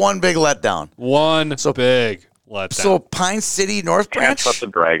 It's just one big letdown. Big letdown. So Pine City, North Branch? Can't touch the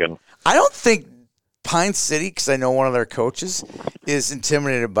dragon. I don't think Pine City, because I know one of their coaches is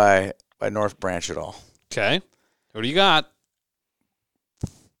intimidated by North Branch at all. Okay. What do you got?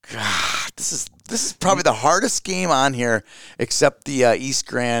 God, this is probably the hardest game on here, except the East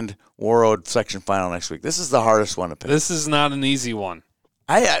Grand Warroad section final next week. This is the hardest one to pick. This is not an easy one.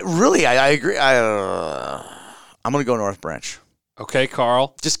 I really agree. I'm going to go North Branch. Okay,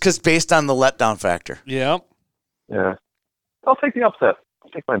 Carl. Just because based on the letdown factor. Yep. Yeah. I'll take the upset. I'll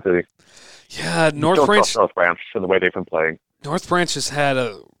take Pine City. Yeah, North Don't Branch. trust North Branch and the way they've been playing. North Branch has had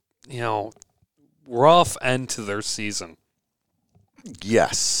a rough end to their season.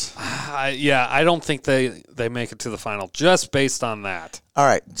 Yes. I don't think they make it to the final just based on that. All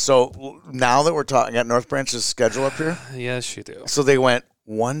right. So now that we're talking, got North Branch's schedule up here. Yes, you do. So they went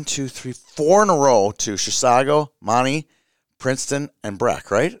 1, 2, 3, 4 in a row to Chisago, Monty, Princeton, and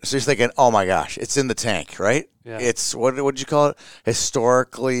Breck, right? So you're thinking, oh my gosh, it's in the tank, right? Yeah. It's, what did you call it?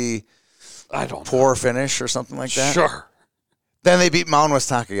 Historically I don't poor finish or something like that? Sure. Then they beat Mount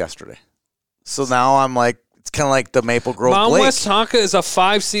Westaka yesterday. So now I'm like, it's kind of like the Maple Grove Mount Blake. Westaka is a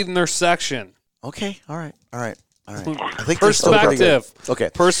 5 seed in their section. Okay, all right. I think they're still pretty good. Perspective. Okay.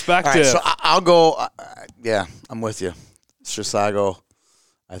 Perspective. All right, so I'll go, yeah, I'm with you. Chisago,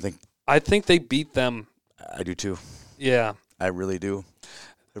 I think they beat them. I do too. Yeah. I really do.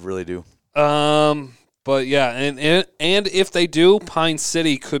 But yeah, and if they do, Pine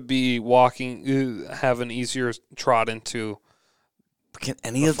City could be have an easier trot into. Can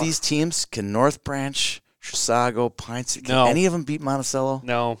any of these teams, can North Branch, Chisago, Pine City, can No. any of them beat Monticello?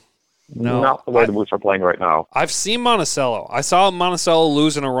 No. Not the way the Moose are playing right now. I've seen Monticello. I saw Monticello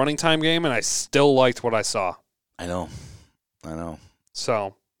lose in a running time game, and I still liked what I saw. I know.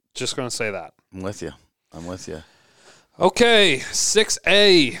 So, just going to say that. I'm with you. Okay,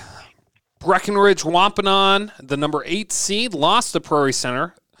 6A. Breckenridge Wampanoag, the number 8 seed, lost to Prairie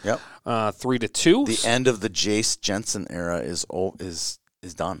Center. Yep. 3-2. The end of the Jace Jensen era is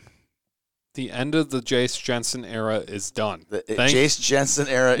done. The end of the Jace Jensen era is done. The Jace Jensen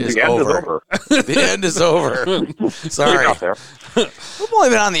era is The end over. is over. The end is over. Sorry. Out there. We've only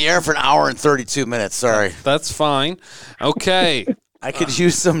been on the air for an hour and 32 minutes. Sorry. That's fine. Okay. I could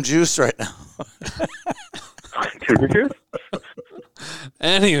use some juice right now.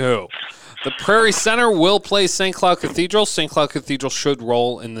 Anywho, the Prairie Center will play St. Cloud Cathedral. St. Cloud Cathedral should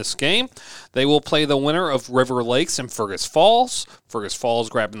roll in this game. They will play the winner of River Lakes and Fergus Falls. Fergus Falls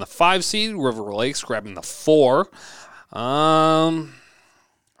grabbing the 5 seed. River Lakes grabbing the 4. I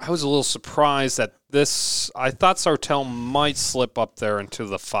was a little surprised at this. I thought Sartell might slip up there into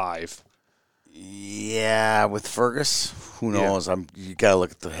the 5. Yeah, with Fergus, who knows? You got to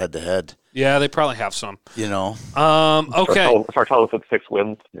look at the head-to-head. Yeah, they probably have some. You know. Okay. Sartell is at 6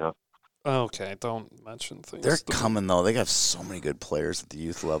 wins. Yeah. Okay, don't mention things. They're coming, though. They have so many good players at the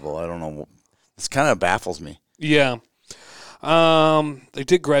youth level. I don't know. This kind of baffles me. Yeah. They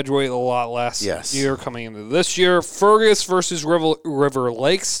did graduate a lot last year coming into this year. Fergus versus River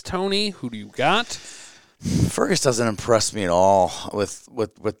Lakes. Tony, who do you got? Fergus doesn't impress me at all with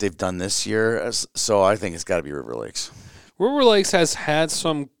what they've done this year, so I think it's got to be River Lakes. River Lakes has had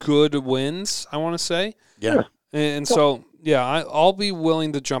some good wins, I want to say. Yeah. And so, yeah, I'll be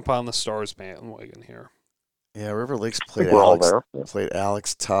willing to jump on the Stars bandwagon here. Yeah, River Lakes played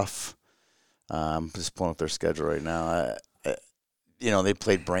Alex tough. Just pulling up their schedule right now. They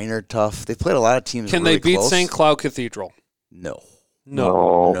played Brainerd tough. They played a lot of teams. Can really they beat close. St. Cloud Cathedral? No.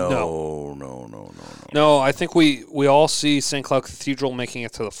 No, I think we all see St. Cloud Cathedral making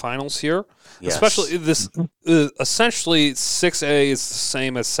it to the finals here. Yes. Especially this, essentially 6A is the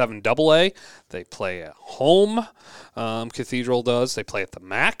same as 7AA. They play at home. Cathedral does. They play at the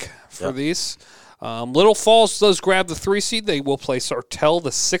MAC for these. Little Falls does grab the 3 seed. They will play Sartell,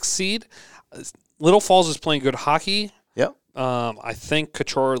 the 6 seed. Little Falls is playing good hockey. Yep. I think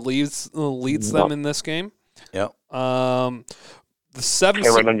Couture leads them in this game. Yep. The 7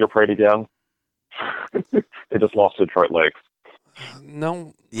 seed. Right on your parade again. They just lost to Detroit Lakes.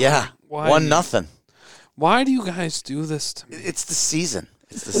 No. Yeah. 1-0. Why do you guys do this to me? It's the season.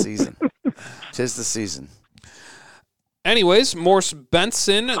 Tis the season. Anyways, Morris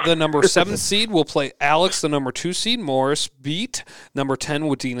Benson, the number 7 seed, will play Alex, the number 2 seed. Morris beat number 10,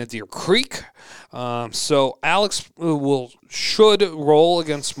 Wadena Deer Creek. So Alex should roll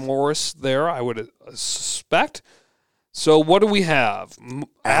against Morris there, I would suspect. So what do we have?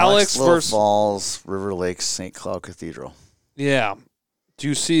 Alex versus Little Falls, River Lakes, St. Cloud Cathedral. Yeah. Do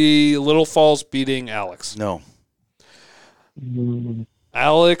you see Little Falls beating Alex? No.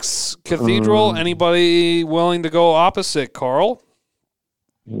 Alex Cathedral. Anybody willing to go opposite, Carl?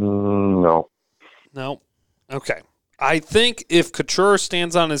 No. No. Okay. I think if Couture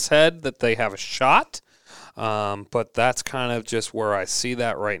stands on his head, that they have a shot. But that's kind of just where I see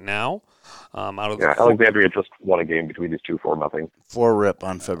that right now. Alexandria just won a game between these two 4-0. 4 rip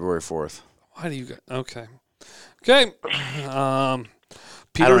on February 4th. Why do you? Okay.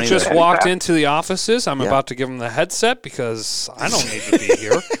 Peter just walked into the offices. I'm about to give him the headset because I don't need to be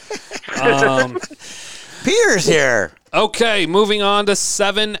here. Peter's here. Okay, moving on to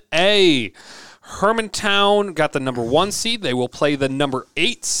 7A. Hermantown got the number 1 seed. They will play the number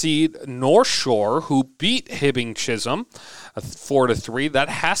 8 seed North Shore, who beat Hibbing Chisholm 4-3. That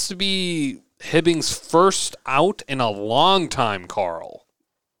has to be Hibbing's first out in a long time, Carl.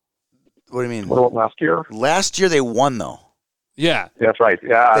 What do you mean? What about last year? Last year they won, though. Yeah. That's right.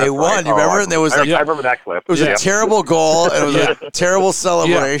 Yeah, they won. Right. You remember? There was I remember that clip. It was a terrible goal. It was a terrible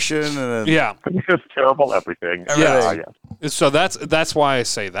celebration. And Yeah. It was terrible everything. Yeah. So that's why I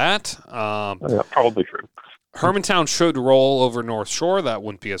say that. Probably true. Hermantown should roll over North Shore. That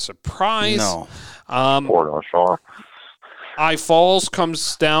wouldn't be a surprise. No. Poor North Shore. I Falls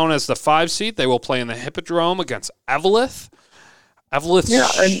comes down as the 5 seed. They will play in the Hippodrome against Eveleth.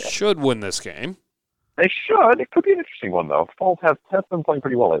 Eveleth should win this game. They should. It could be an interesting one, though. Falls has been playing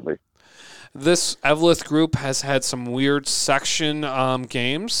pretty well lately. This Eveleth group has had some weird section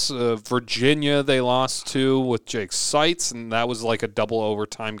games. Virginia they lost to with Jake Seitz, and that was like a double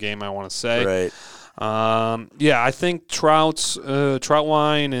overtime game, I want to say. Right. I think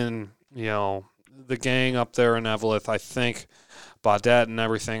Troutwine and, the gang up there in Eveleth, I think Baudette and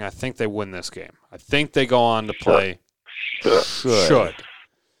everything, I think they win this game. I think they go on to play. Should.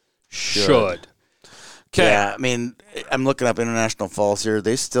 Okay. Yeah, I mean, I'm looking up International Falls here.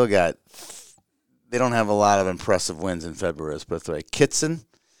 They still got – they don't have a lot of impressive wins in February, let's put it that way. Kitson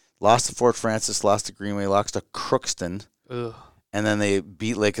lost to Fort Francis, lost to Greenway, lost to Crookston, and then they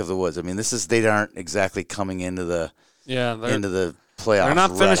beat Lake of the Woods. I mean, they aren't exactly coming into the playoffs. They're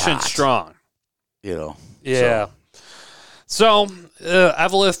not finishing strong. Yeah. So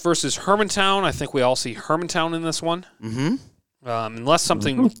Eveleth versus Hermantown. I think we all see Hermantown in this one. Mm-hmm. Unless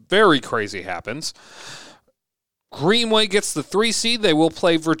something very crazy happens. Greenway gets the 3 seed. They will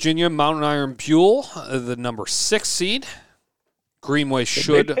play Virginia Mountain Iron Buell, the number 6 seed. Greenway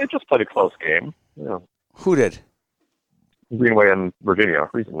should. They just played a close game. Yeah. Who did? Greenway and Virginia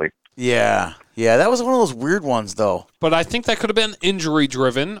recently. Yeah, that was one of those weird ones, though. But I think that could have been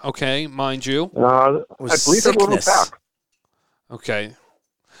injury-driven, okay, mind you. I believe everyone was back. Okay.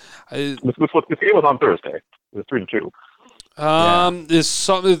 This game was on Thursday. It was 3-2.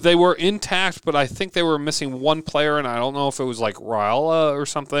 They were intact, but I think they were missing one player, and I don't know if it was like Raiola or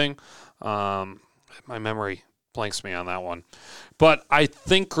something. My memory blanks me on that one. But I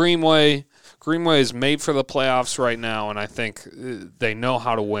think Greenway is made for the playoffs right now, and I think they know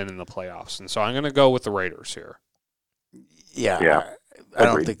how to win in the playoffs. And so I'm going to go with the Raiders here. Yeah. I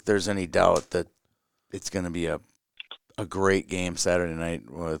don't think there's any doubt that it's going to be a great game Saturday night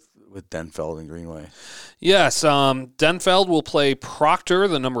with Denfeld and Greenway. Yes, Denfeld will play Proctor,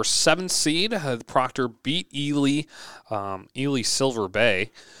 the number 7 seed. Proctor beat Ely Silver Bay,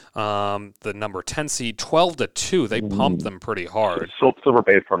 the number 10 seed, 12-2. They pumped them pretty hard. Silver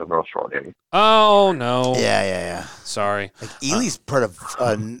Bay is part of North Shore game. Oh, no. Yeah. Sorry. Like Ely's part of,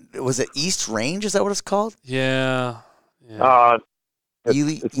 was it East Range? Is that what it's called? Yeah.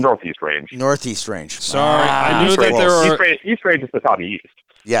 It's Northeast Range. Northeast Range. Sorry. I knew that there were... East Range is the County East.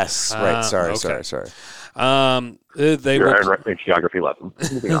 Yes, right. Sorry. They You're will in geography lesson.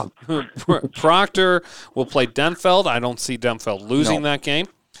 Moving on. Proctor will play Denfeld. I don't see Denfeld losing that game.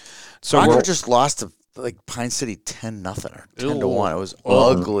 So Proctor just lost to Pine City 10-0 or 10-1. It was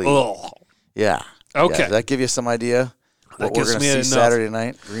ugly. Yeah. Okay. Does that give you some idea what we're going to see Saturday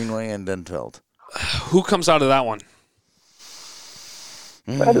night? Greenway and Denfeld. Who comes out of that one?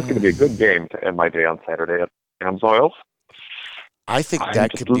 That is going to be a good game to end my day on Saturday at Amsoils. I think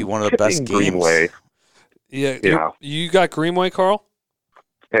that could be one of the best Greenway. games. Yeah. You got Greenway, Carl?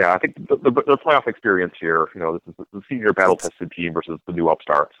 Yeah, I think the playoff experience here, this is the senior battle-tested team versus the new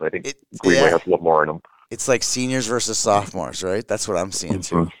upstarts. I think Greenway has a little more in them. It's like seniors versus sophomores, right? That's what I'm seeing,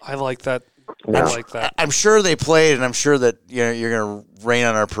 too. I like that. Yeah. I like that. I'm sure they played, and I'm sure that you're going to rain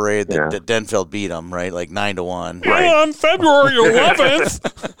on our parade that Denfeld beat them, right? Like 9-1. Right. On February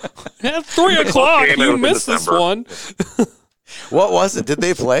 11th at 3 o'clock, you missed this one. What was it? Did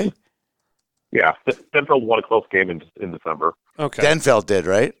they play? Yeah, Denfeld won a close game in December. Okay. Denfeld did,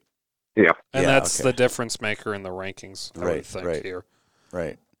 right? Yeah. And that's the difference maker in the rankings, I would think, here.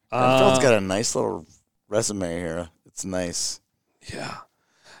 Right. Denfeld's got a nice little resume here. It's nice. Yeah.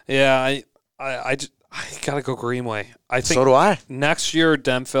 Yeah, I got to go Greenway. I think so do I. Next year,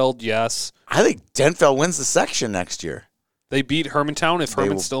 Denfeld, yes. I think Denfeld wins the section next year. They beat Hermantown if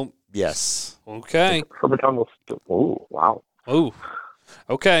Herman's still. Yes. Okay. Hermantown will still. Oh, wow. Oh.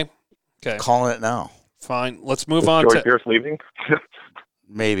 Okay. Calling it now. Fine. Let's move Is on Joy to Pierce leaving?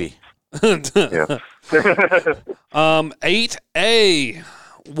 Maybe. Yeah. 8A.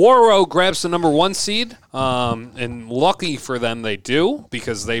 Warrow grabs the number 1 seed, and lucky for them they do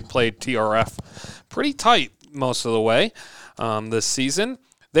because they played TRF pretty tight most of the way this season.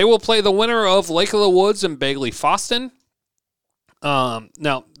 They will play the winner of Lake of the Woods and Bagley-Foston.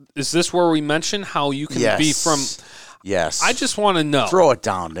 Now, is this where we mention how you can be from... Yes. I just want to know. Throw it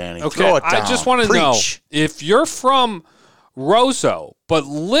down, Danny. Okay, Throw it down. I just want to know if you're from Roseau but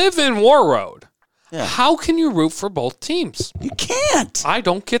live in Warroad, how can you root for both teams? You can't. I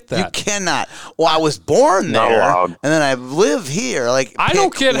don't get that. You cannot. Well, I was born there, and then I live here. Like, I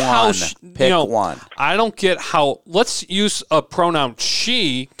don't get how pick one. I don't get how. Let's use a pronoun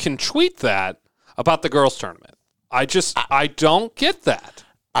she can tweet that about the girls' tournament. I don't get that.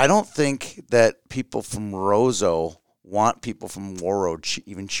 I don't think that people from Roseau want people from Warroad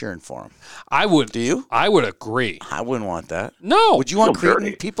even cheering for them. I would. Do you? I would agree. I wouldn't want that. No. Would you want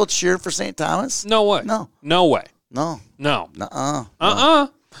Creighton people cheering for St. Thomas? No way. No. No way. No. No. No.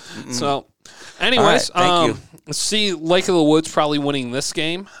 So, anyways, thank you. See Lake of the Woods probably winning this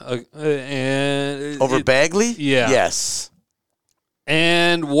game. And over Bagley? Yeah. Yes.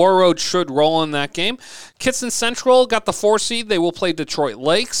 And Warroad should roll in that game. Kitson Central got the 4 seed. They will play Detroit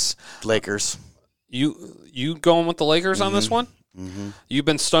Lakes. Lakers. You going with the Lakers on this one? Mm-hmm. You've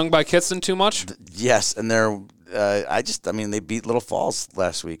been stung by Kitson too much? Yes, and they're they beat Little Falls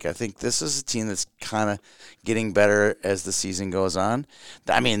last week. I think this is a team that's kind of getting better as the season goes on.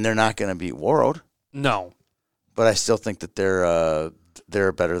 I mean, they're not going to beat Warroad. No. But I still think that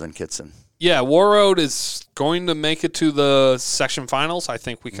they're better than Kitson. Yeah, Warroad is going to make it to the section finals. I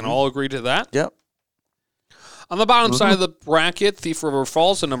think we can all agree to that. Yep. On the bottom side of the bracket, Thief River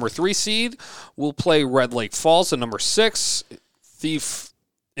Falls, the number 3 seed, will play Red Lake Falls, the number 6. Thief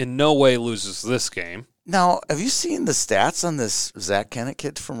in no way loses this game. Now, have you seen the stats on this Zach Kennett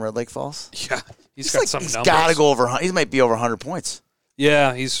kid from Red Lake Falls? Yeah, he's got some numbers. He's got to go over. He might be over 100 points.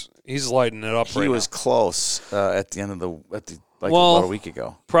 Yeah, he's lighting it up. He was close at the end of about a week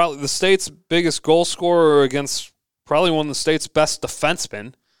ago. Probably the state's biggest goal scorer against probably one of the state's best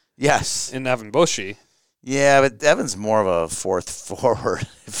defensemen. Yes, in Evan Bushy. Yeah, but Evan's more of a fourth forward.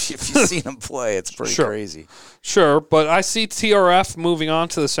 If you've seen him play, it's pretty crazy. Sure, but I see TRF moving on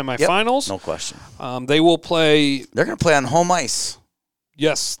to the semifinals. Yep, no question. They will play. They're going to play on home ice.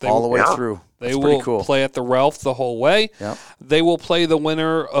 Yes, all the way through. They will play at the Ralph the whole way. Yep. They will play the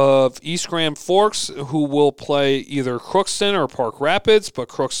winner of East Grand Forks, who will play either Crookston or Park Rapids, but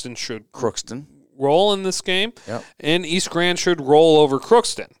Crookston should roll in this game. Yep. And East Grand should roll over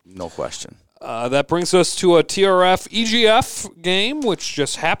Crookston. No question. That brings us to a TRF EGF game, which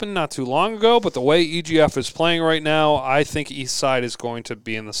just happened not too long ago. But the way EGF is playing right now, I think East Side is going to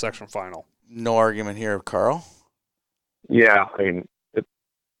be in the section final. No argument here, Carl. Yeah, I mean,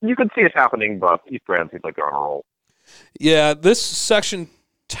 you can see it happening, but East Grand seems like they're on a roll. Yeah, this section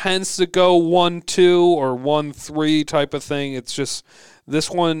tends to go 1-2 or 1-3 type of thing. It's just this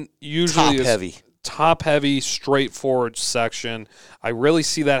one usually is top-heavy, straightforward section. I really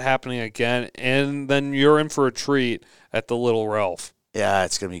see that happening again, and then you're in for a treat at the Little Ralph. Yeah,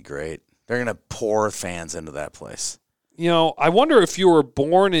 it's going to be great. They're going to pour fans into that place. You know, I wonder if you were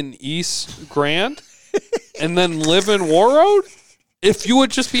born in East Grand and then live in Warroad, if you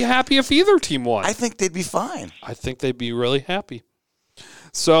would just be happy if either team won. I think they'd be fine. I think they'd be really happy.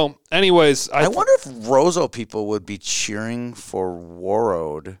 So, anyways. I wonder if Roseau people would be cheering for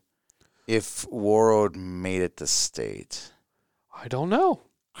Warroad if Warroad made it to state. I don't know.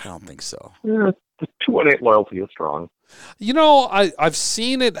 I don't think so. Yeah, the 2-8 loyalty is strong. You know, I've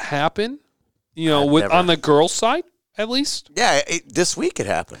seen it happen, on the girls' side, at least. Yeah, this week it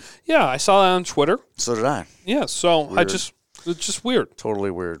happened. Yeah, I saw that on Twitter. So did I. Yeah, so weird. It's just weird.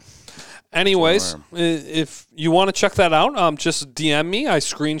 Totally weird. Anyways, if you want to check that out, just DM me. I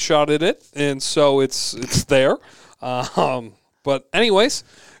screenshotted it, and so it's there. But anyways,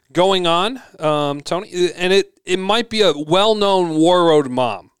 going on, Tony, and it might be a well-known Warroad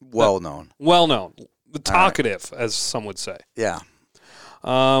mom. Well-known. Talkative, as some would say. Yeah.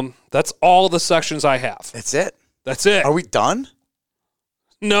 That's all the sections I have. That's it? That's it. Are we done?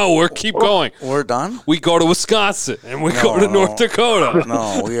 No, we're keep going. We're done? We go to Wisconsin and we go to North Dakota.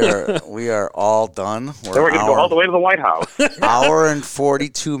 No, we are all done. Then we're going to go all the way to the White House. Hour and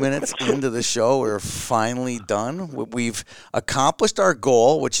 42 minutes into the show, we're finally done. We've accomplished our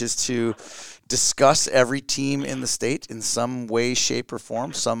goal, which is to discuss every team in the state in some way, shape, or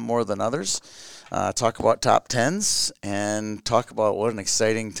form, some more than others. Talk about top 10s and talk about what an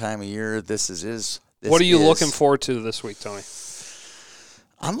exciting time of year this is. What are you looking forward to this week, Tony?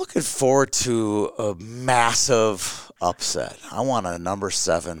 I'm looking forward to a massive upset. I want a number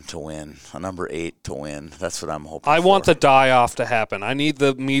 7 to win, a number 8 to win. That's what I'm hoping for. I want the die-off to happen. I need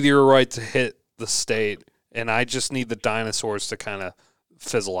the meteorite to hit the state, and I just need the dinosaurs to kind of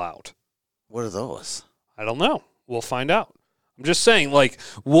fizzle out. What are those? I don't know. We'll find out. I'm just saying, like,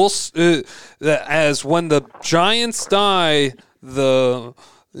 as when the giants die,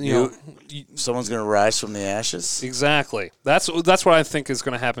 someone's going to rise from the ashes? Exactly. That's what I think is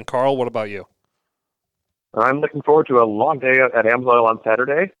going to happen. Carl, what about you? I'm looking forward to a long day at Amsoil on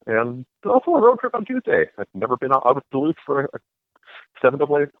Saturday, and also a road trip on Tuesday. I've never been out of Duluth for a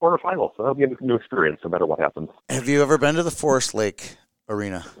 7AA quarterfinal, so that'll be a new experience no matter what happens. Have you ever been to the Forest Lake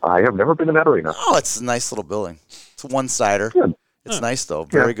Arena? I have never been in that arena. Oh, it's a nice little building. It's a one-sider. Good. It's nice, though.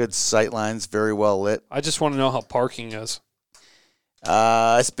 Very good sight lines, very well lit. I just want to know how parking is.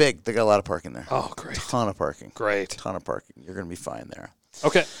 It's big. They got a lot of parking there. Oh, great. Ton of parking. Great. Ton of parking. You're going to be fine there.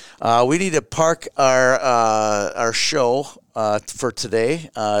 Okay. We need to park our show for today.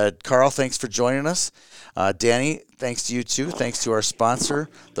 Carl, thanks for joining us. Danny, thanks to you too. Thanks to our sponsor,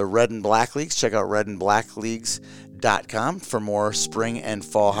 the Red and Black Leagues. Check out redandblackleagues.com for more spring and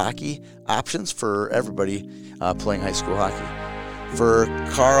fall hockey options for everybody playing high school hockey. For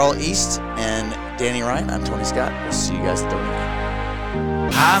Carl East and Danny Ryan, I'm Tony Scott. We'll see you guys at the rink.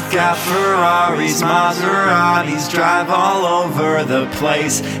 I've got Ferraris, Maseratis, drive all over the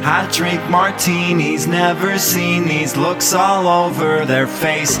place. I drink martinis, never seen these looks all over their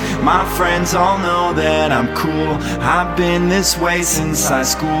face. My friends all know that I'm cool, I've been this way since high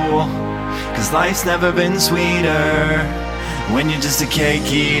school. 'Cause life's never been sweeter when you're just a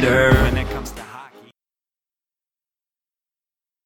cake eater.